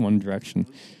things in one direction.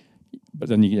 But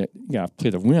then you got to play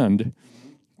the wind.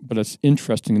 But it's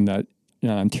interesting in that in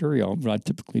Ontario, what I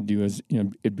typically do is,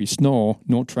 it'd be snow,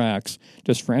 no tracks,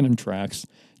 just random tracks.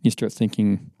 You start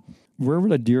thinking, where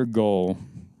would a deer go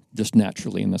just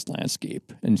naturally in this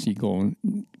landscape? And so you go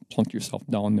and plunk yourself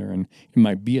down there, and it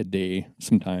might be a day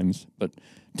sometimes, but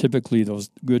typically those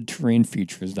good terrain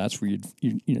features, that's where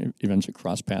you eventually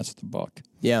cross paths with the buck.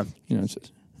 Yeah. It's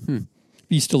just,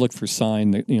 you still look for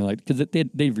sign that, because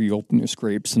they reopen their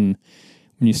scrapes, and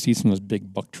when you see some of those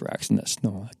big buck tracks in that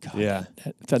snow, God,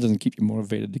 that doesn't keep you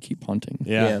motivated to keep hunting.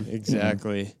 Yeah.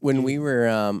 Exactly. When we were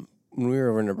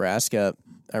over in Nebraska,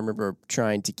 I remember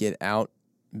trying to get out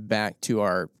back to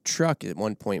our truck. At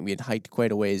one point, we had hiked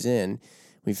quite a ways in.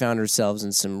 We found ourselves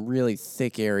in some really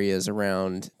thick areas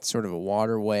around sort of a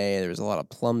waterway. There was a lot of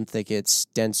plum thickets,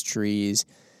 dense trees,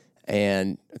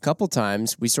 and a couple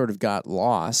times we sort of got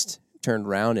lost, turned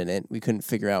around in it. We couldn't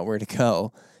figure out where to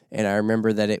go. And I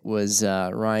remember that it was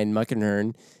Ryan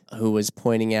Muckenhern who was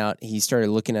pointing out, he started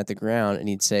looking at the ground and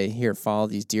he'd say, here, follow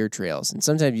these deer trails. And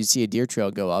sometimes you'd see a deer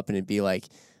trail go up and it'd be like,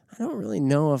 I don't really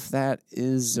know if that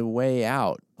is a way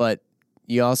out. But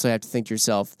you also have to think to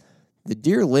yourself, the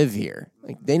deer live here.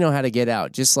 Like, they know how to get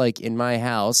out. Just like in my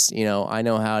house, I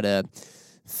know how to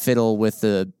fiddle with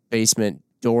the basement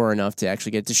door enough to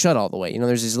actually get to shut all the way.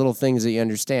 There's these little things that you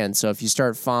understand. So if you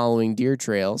start following deer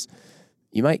trails,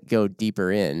 you might go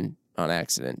deeper in on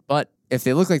accident. But if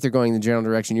they look like they're going the general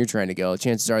direction you're trying to go,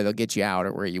 chances are they'll get you out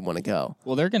or where you want to go.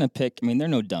 Well, they're going to pick. They're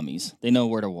no dummies. They know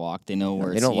where to walk. They know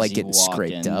where they don't like getting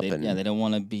scraped up and they don't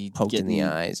want to be poked in the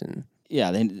eyes. And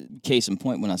case in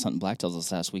point, when I was hunting blacktails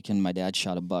this last weekend, my dad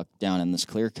shot a buck down in this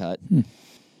clear cut.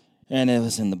 And it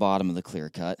was in the bottom of the clear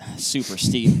cut, super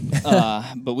steep.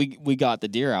 But we got the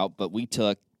deer out, but we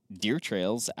took deer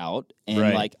trails out. And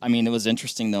it was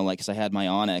interesting though, because I had my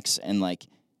Onyx and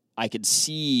I could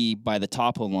see by the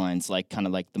topo lines, kind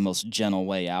of the most gentle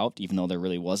way out, even though there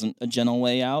really wasn't a gentle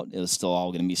way out. It was still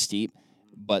all going to be steep.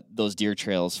 But those deer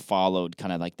trails followed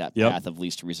kind of that path of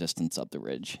least resistance up the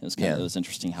ridge. It was it was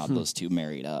interesting how those two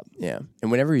married up. Yeah. And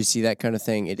whenever you see that kind of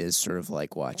thing, it is sort of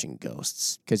like watching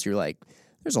ghosts, because you're like,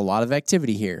 there's a lot of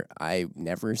activity here. I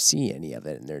never see any of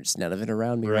it, and there's none of it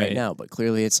around me right now. But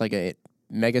clearly it's like a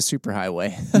mega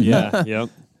superhighway. Yeah, yep.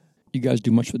 You guys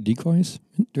do much with decoys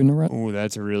during the rut? Oh,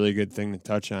 that's a really good thing to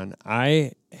touch on.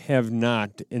 I have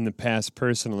not in the past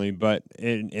personally, but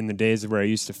in the days where I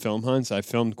used to film hunts, I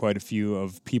filmed quite a few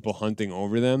of people hunting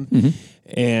over them.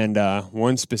 And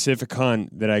one specific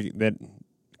hunt that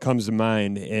comes to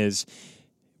mind is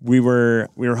we were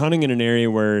hunting in an area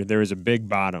where there was a big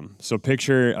bottom. So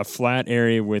picture a flat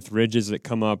area with ridges that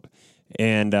come up.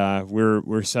 And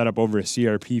we're set up over a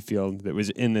CRP field that was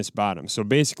in this bottom. So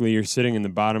basically, you're sitting in the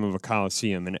bottom of a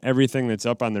coliseum, and everything that's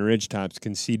up on the ridge tops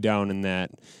can see down in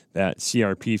that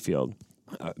CRP field.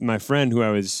 My friend who I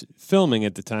was filming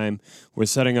at the time was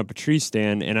setting up a tree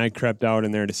stand, and I crept out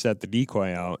in there to set the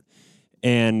decoy out.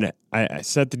 And I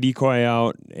set the decoy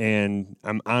out, and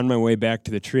I'm on my way back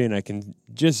to the tree, and I can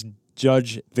just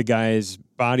judge the guy's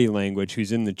body language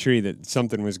who's in the tree that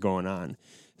something was going on.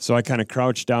 So I kind of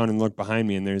crouched down and looked behind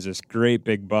me, and there's this great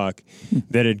big buck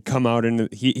that had come out into.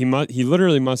 He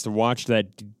literally must have watched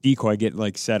that decoy get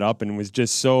set up, and was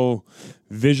just so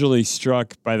visually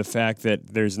struck by the fact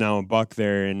that there's now a buck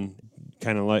there, and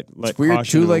kind of let Weird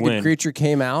caution to the two-legged wind. creature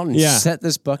came out and Yeah. set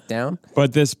this buck down.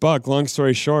 But this buck, long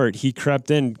story short, he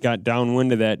crept in, got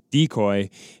downwind of that decoy,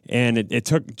 and it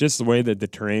took just the way that the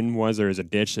terrain was. There was a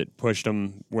ditch that pushed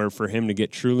him where for him to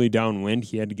get truly downwind,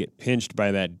 he had to get pinched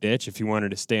by that ditch if he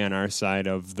wanted to stay on our side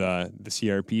of the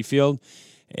CRP field.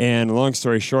 And long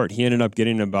story short, he ended up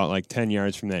getting about like 10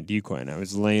 yards from that decoy, and I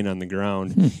was laying on the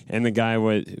ground. And the guy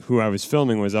who I was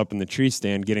filming was up in the tree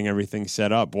stand getting everything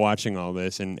set up, watching all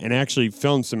this, and actually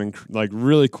filmed some like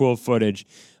really cool footage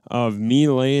of me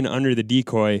laying under the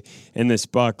decoy and this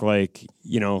buck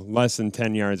less than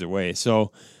 10 yards away.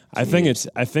 So I think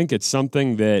it's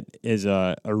something that is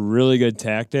a really good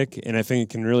tactic, and I think it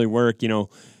can really work.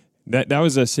 That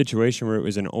was a situation where it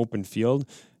was an open field.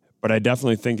 But I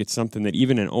definitely think it's something that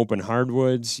even in open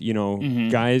hardwoods,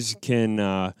 guys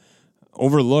can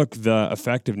overlook the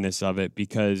effectiveness of it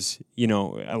because,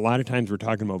 a lot of times we're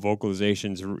talking about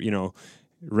vocalizations,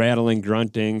 rattling,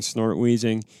 grunting, snort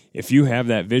wheezing. If you have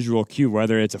that visual cue,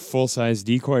 whether it's a full-size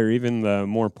decoy or even the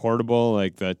more portable,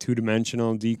 like the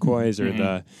two-dimensional decoys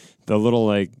or the little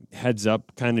like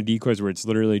heads-up kind of decoys where it's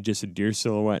literally just a deer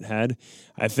silhouette head,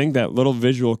 I think that little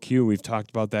visual cue, we've talked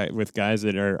about that with guys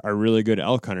that are really good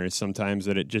elk hunters sometimes,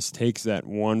 that it just takes that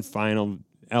one final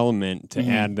element to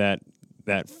add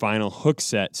that final hook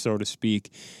set, so to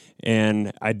speak.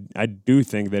 And I do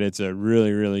think that it's a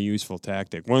really, really useful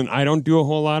tactic. One I don't do a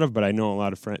whole lot of, but I know a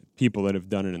lot of people that have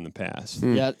done it in the past.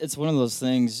 Yeah, it's one of those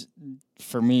things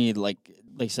for me, like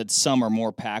I said, some are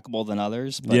more packable than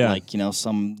others, but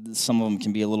some of them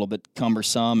can be a little bit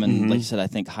cumbersome, and like I said, I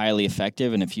think highly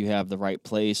effective. And if you have the right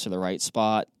place or the right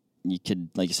spot, you could,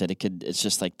 like you said, it's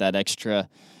just like that extra.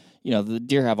 The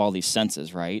deer have all these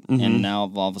senses, right? And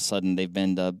now all of a sudden they've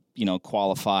been to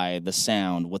qualify the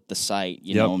sound with the sight,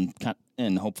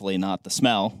 and hopefully not the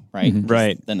smell, right?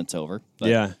 Right. Then it's over. But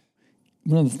yeah.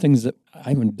 One of the things that I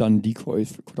haven't done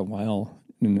decoys for quite a while,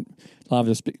 and a lot of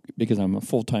this because I'm a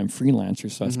full-time freelancer,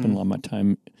 so I spend a lot of my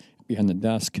time behind the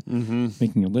desk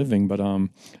making a living. But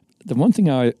the one thing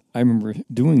I remember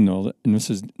doing, though, and this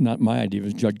is not my idea, it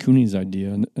was Judd Cooney's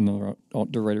idea, another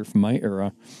outdoor writer from my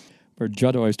era, where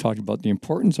Judd always talked about the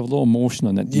importance of a little motion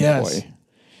on that decoy. Yes.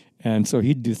 And so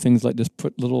he'd do things like just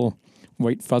put little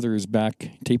white feathers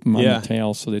back, tape them on the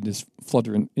tail so they just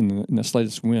flutter in the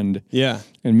slightest wind. Yeah.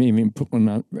 And maybe put one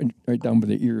on right down by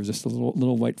the ears, just a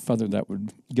little white feather that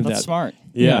would give that's that. smart.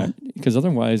 Yeah. Because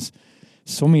otherwise,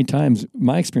 so many times,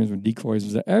 my experience with decoys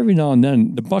is that every now and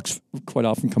then, the bucks would quite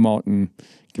often come out and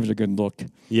give it a good look.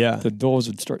 Yeah. The does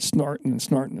would start snorting at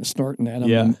them.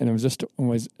 Yeah. And it was just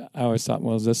I always thought,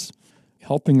 well, is this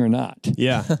helping or not?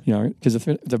 Yeah. Because if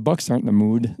the bucks aren't in the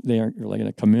mood, they aren't really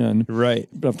going to come in. Right.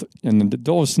 But and the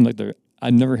does seem like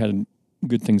I never had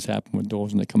good things happen with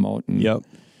does when they come out. And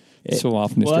so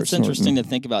often they start that's snorting. interesting to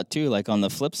think about too. Like on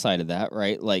the flip side of that,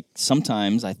 right? Like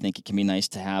sometimes I think it can be nice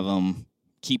to have them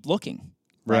keep looking.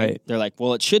 Right. They're like,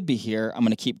 well, it should be here. I'm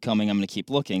going to keep coming. I'm going to keep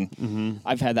looking.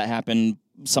 I've had that happen.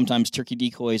 Sometimes turkey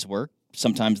decoys work.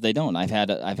 Sometimes they don't. I've had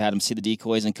them see the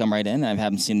decoys and come right in. And I've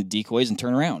had them see the decoys and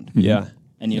turn around. Yeah.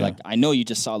 And you're like, I know you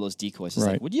just saw those decoys. It's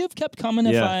like, would you have kept coming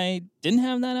if I didn't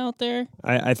have that out there?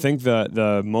 I think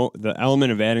the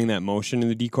element of adding that motion in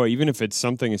the decoy, even if it's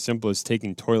something as simple as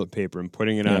taking toilet paper and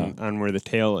putting it on where the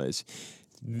tail is,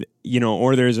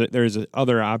 or there's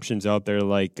other options out there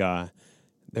like.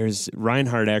 There's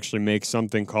Reinhardt actually makes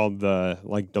something called the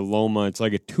Loma. It's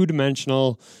like a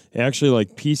two-dimensional. It actually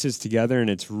like pieces together, and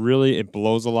it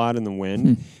blows a lot in the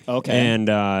wind. Okay. And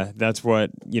that's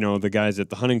what the guys at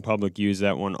the hunting public use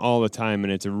that one all the time,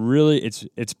 and it's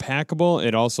it's packable.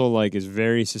 It also is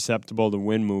very susceptible to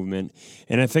wind movement.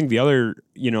 And I think the other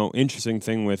interesting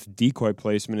thing with decoy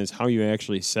placement is how you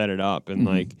actually set it up. And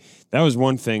that was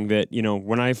one thing that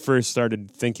when I first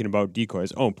started thinking about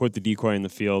decoys. Put the decoy in the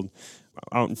field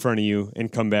out in front of you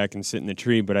and come back and sit in the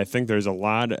tree. But I think there's a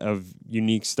lot of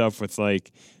unique stuff with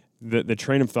the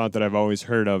train of thought that I've always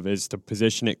heard of is to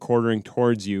position it quartering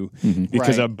towards you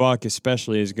because a buck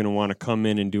especially is going to want to come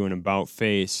in and do an about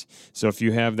face. So if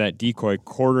you have that decoy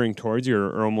quartering towards you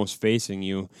or almost facing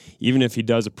you, even if he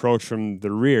does approach from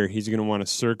the rear, he's going to want to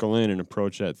circle in and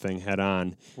approach that thing head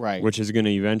on, which is going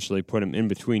to eventually put him in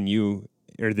between you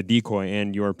or the decoy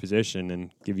and your position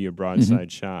and give you a broadside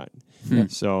shot.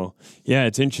 So,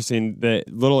 it's interesting, the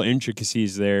little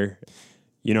intricacies there.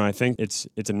 I think it's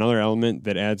another element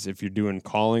that adds, if you're doing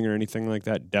calling or anything like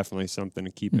that, definitely something to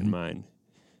keep in mind.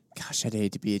 Gosh, I'd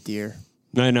hate to be a deer.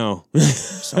 I know.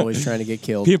 Just always trying to get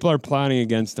killed. People are plotting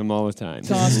against them all the time.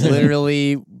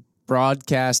 Literally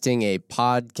broadcasting a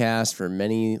podcast for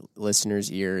many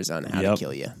listeners' ears on how to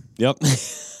kill you. Yep.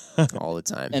 all the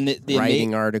time. And the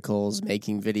writing articles,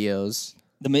 making videos.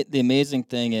 The amazing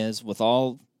thing is, with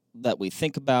all that we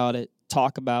think about it,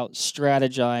 talk about,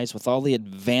 strategize, with all the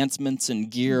advancements in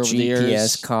gear over the years,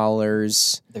 GPS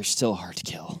collars. they're still hard to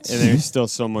kill. And there's still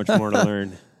so much more to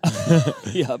learn.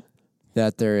 Yep.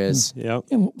 That there is. Yep.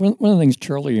 Yeah, one of the things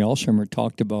Charlie Alsheimer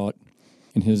talked about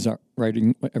in his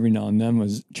writing every now and then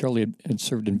was Charlie had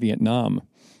served in Vietnam.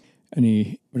 And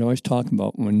he would always talk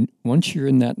about once you're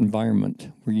in that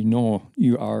environment where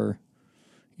you are,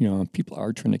 people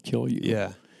are trying to kill you.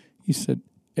 Yeah. He said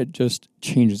it just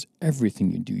changes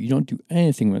everything you do. You don't do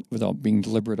anything without being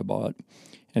deliberate about it.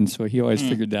 And so he always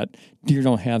figured that deer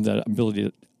don't have that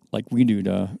ability like we do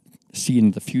to see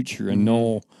into the future and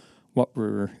know all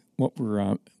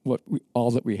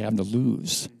that we have to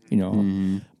lose,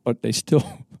 but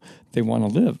they want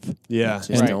to live. Yeah.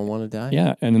 Just don't want to die.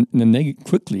 Yeah. And then they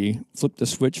quickly flip the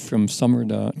switch from summer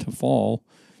to fall.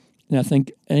 And I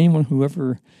think anyone who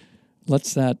ever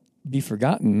lets that be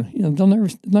forgotten, they'll never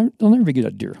be good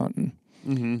at deer hunting.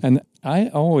 Mm-hmm. And I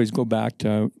always go back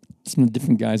to some of the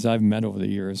different guys I've met over the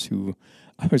years who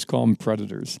I always call them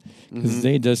predators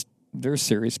because they're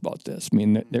serious about this. I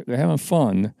mean, they're having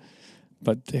fun,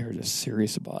 but they're just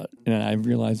serious about it. And I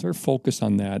realize their focus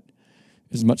on that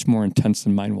is much more intense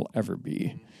than mine will ever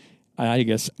be. I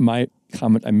guess my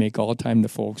comment I make all the time to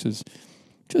folks is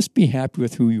just be happy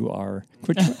with who you are.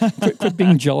 Quit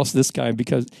being jealous of this guy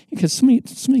because so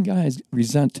many guys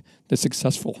resent the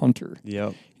successful hunter.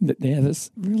 Yep. They have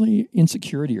this really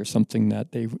insecurity or something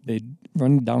that they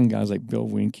run down guys like Bill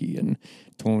Winke and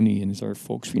Tony and these other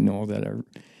folks we know that are.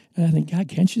 And I think, God,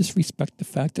 can't you just respect the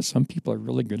fact that some people are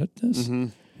really good at this? Mm-hmm.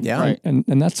 Yeah. Right.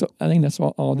 And that's I think that's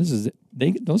all this is.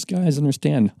 Those guys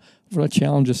understand what a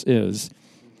challenge this is,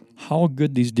 how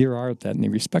good these deer are at that, and they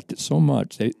respect it so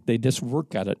much. They just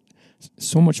work at it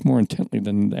so much more intently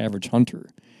than the average hunter.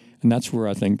 And that's where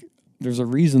I think there's a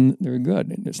reason they're good.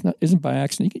 And isn't by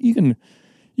accident. You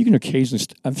can occasionally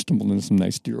I've stumbled into some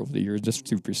nice deer over the years just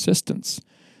through persistence.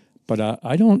 But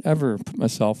I don't ever put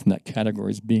myself in that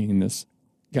category as being this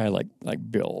guy like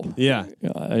Bill. Yeah.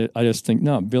 I just think,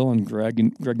 no, Bill and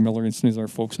Greg Miller and some of these other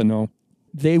folks I know,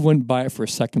 they wouldn't buy it for a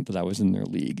second that I was in their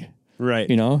league. Right.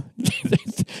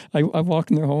 I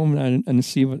walk in their home and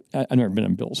see what I've never been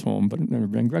in Bill's home, but I've never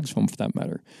been in Greg's home for that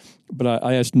matter. But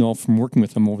I just know from working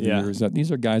with them over the years that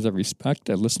these are guys I respect.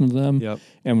 I listen to them,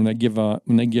 and when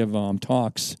they give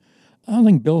talks, I don't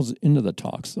think Bill's into the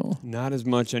talks though. Not as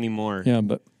much anymore. Yeah,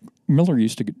 but Miller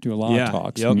used to do a lot of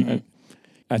talks. Yep.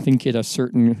 I think he had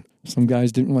some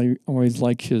guys didn't really always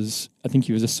like his. I think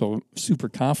he was just so super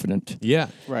confident. Yeah,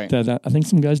 right. That I think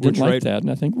some guys didn't like that,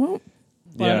 and I think, well,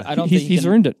 I don't think he's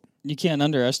earned it. You can't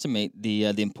underestimate the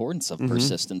importance of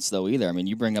persistence, though. Either, I mean,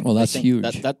 you bring up. Well, that's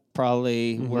huge. That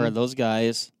probably where those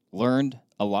guys learned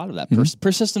a lot of that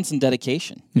persistence and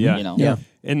dedication. Yeah, yeah.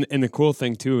 And the cool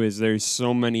thing too is there's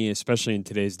so many, especially in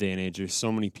today's day and age, there's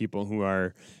so many people who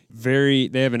are they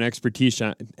have an expertise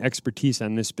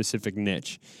on this specific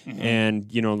niche.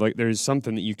 And like there's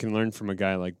something that you can learn from a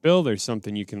guy like Bill. There's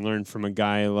something you can learn from a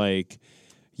guy like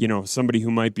somebody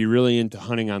who might be really into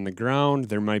hunting on the ground.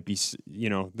 There might be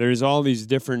there's all these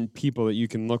different people that you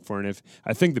can look for. And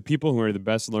I think the people who are the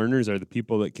best learners are the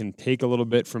people that can take a little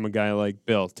bit from a guy like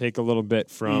Bill, take a little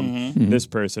bit from this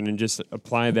person, and just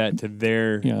apply that to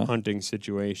their hunting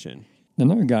situation.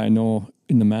 Another guy I know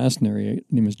in the Madison area, his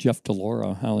name is Jeff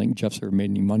Delora. I don't think Jeff's ever made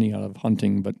any money out of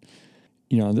hunting, but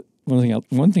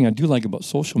one thing I do like about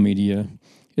social media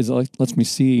is it lets me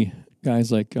see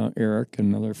guys like Eric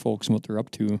and other folks and what they're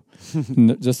up to.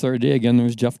 And just the other day again, there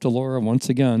was Jeff Delora once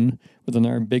again with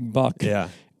another big buck. Yeah,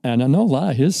 and I know a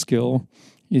lot of his skill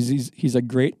is he's a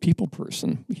great people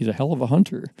person. He's a hell of a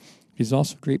hunter. He's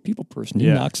also a great people person. He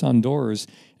knocks on doors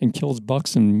and kills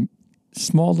bucks in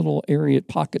small little area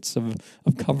pockets of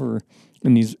cover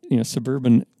in these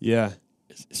suburban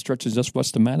stretches just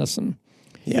west of Madison.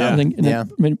 Yeah,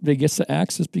 But he gets the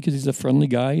access because he's a friendly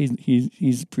guy.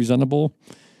 He's presentable,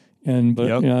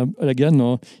 but again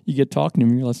though, you get talking to him,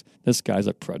 and you realize this guy's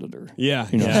a predator. Yeah,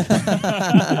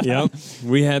 yep.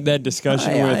 We had that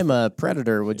discussion. I'm a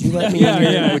predator. Would you let me?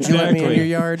 Would you let me in your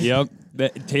yard? Yep.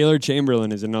 Taylor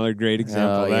Chamberlain is another great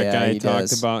example. That guy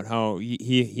talked about how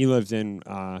he lives in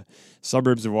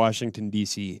suburbs of Washington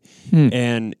D.C.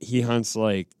 and he hunts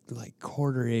like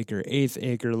quarter acre, eighth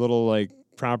acre little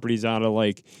properties out of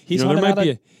he's there might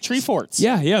be tree forts.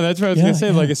 Yeah, that's what I was gonna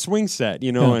say, like a swing set,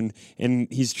 and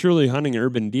he's truly hunting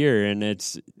urban deer, and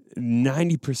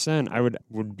 90%, I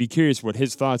would be curious what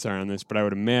his thoughts are on this, but I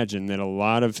would imagine that a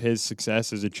lot of his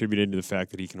success is attributed to the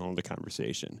fact that he can hold a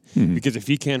conversation. Because if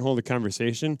he can't hold a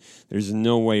conversation, there's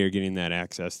no way you're getting that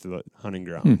access to the hunting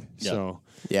ground. So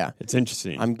Yeah. it's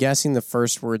interesting. I'm guessing the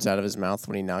first words out of his mouth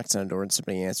when he knocks on a door and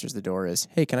somebody answers the door is,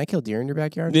 "Hey, can I kill deer in your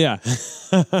backyard?" Yeah.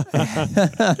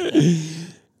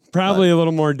 Probably a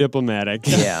little more diplomatic.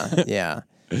 Yeah.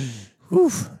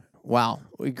 Whew. Wow.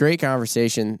 Great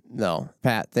conversation, though.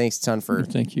 Pat, thanks a ton for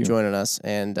Thank you. joining us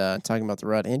and talking about the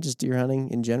rut and just deer hunting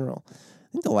in general.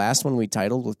 I think the last one we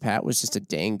titled with Pat was just a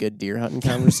dang good deer hunting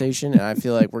conversation, and I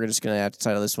feel like we're just going to have to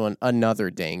title this one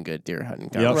Another Dang Good Deer Hunting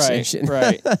Conversation.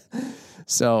 Right.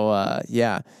 So,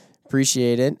 yeah,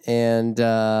 appreciate it. And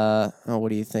what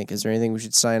do you think? Is there anything we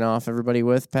should sign off everybody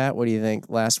with, Pat? What do you think?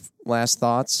 Last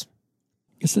thoughts?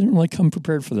 Guess I didn't really come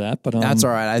prepared for that, but That's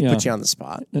all right. I yeah. put you on the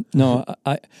spot. No,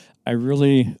 I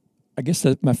guess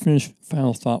that my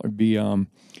final thought would be,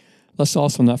 let's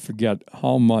also not forget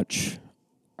how much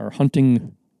our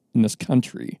hunting in this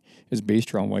country is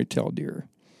based around whitetail deer.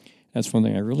 That's one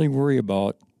thing I really worry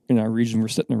about in our region we're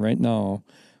sitting in right now,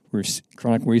 where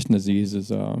chronic wasting disease is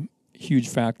a huge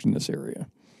factor in this area.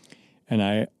 And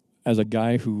I, as a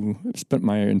guy who spent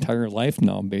my entire life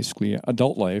now, basically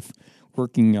adult life,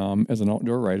 working as an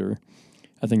outdoor writer,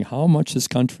 I think how much this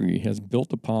country has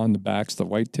built upon the backs of the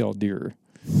whitetail deer,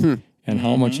 and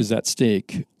how much is at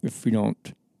stake if we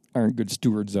aren't good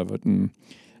stewards of it. And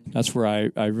that's where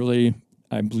I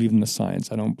believe in the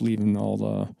science. I don't believe in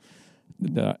all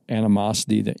the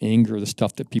animosity, the anger, the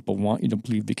stuff that people want you to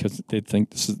believe because they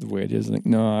think this is the way it is. Like,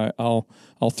 no,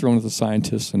 I'll throw into the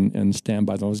scientists and stand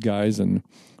by those guys and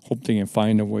hope they can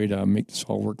find a way to make this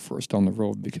all work for us down the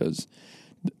road, because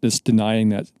this denying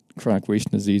that chronic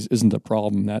wasting disease isn't a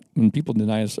problem. That when people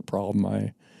deny it's a problem,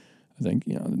 I think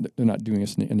they're not doing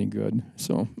us any good.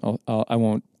 So I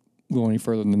won't go any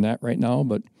further than that right now.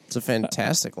 But It's a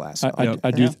fantastic last call.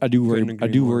 I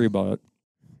do worry about it.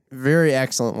 Very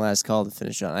excellent last call to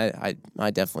finish on.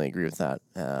 I definitely agree with that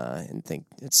and think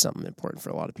it's something important for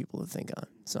a lot of people to think on.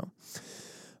 So,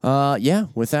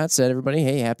 with that said, everybody,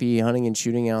 hey, happy hunting and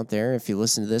shooting out there. If you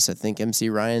listen to this, I think MC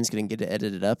Ryan's going to get it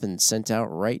edited up and sent out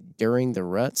right during the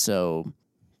rut. So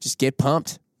just get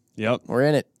pumped. Yep. We're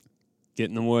in it. Get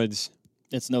in the woods.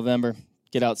 It's November.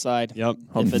 Get outside. Yep.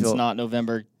 If it's not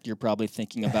November, you're probably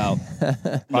thinking about Buy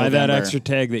that November. extra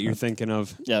tag that you're thinking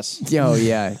of. Yes. Oh,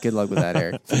 yeah. Good luck with that,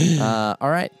 Eric. All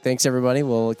right. Thanks, everybody.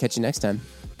 We'll catch you next time.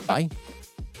 Bye.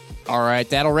 All right.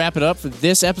 That'll wrap it up for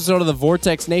this episode of the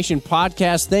Vortex Nation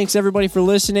podcast. Thanks, everybody, for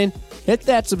listening. Hit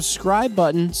that subscribe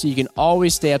button so you can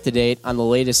always stay up to date on the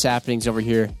latest happenings over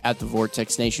here at the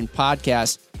Vortex Nation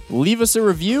podcast. Leave us a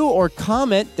review or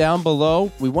comment down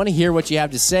below. We want to hear what you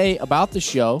have to say about the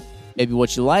show. Maybe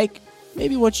what you like,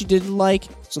 maybe what you didn't like,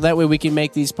 so that way we can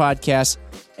make these podcasts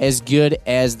as good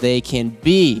as they can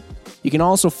be. You can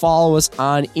also follow us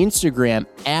on Instagram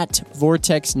at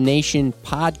Vortex Nation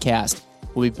Podcast.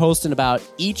 We'll be posting about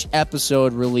each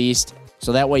episode released,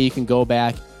 so that way you can go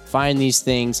back, find these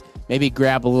things, maybe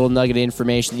grab a little nugget of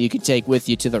information that you can take with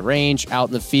you to the range, out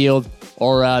in the field,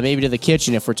 or maybe to the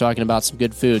kitchen if we're talking about some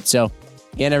good food. So,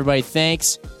 again, everybody,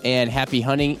 thanks, and happy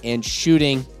hunting and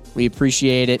shooting. We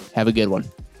appreciate it. Have a good one.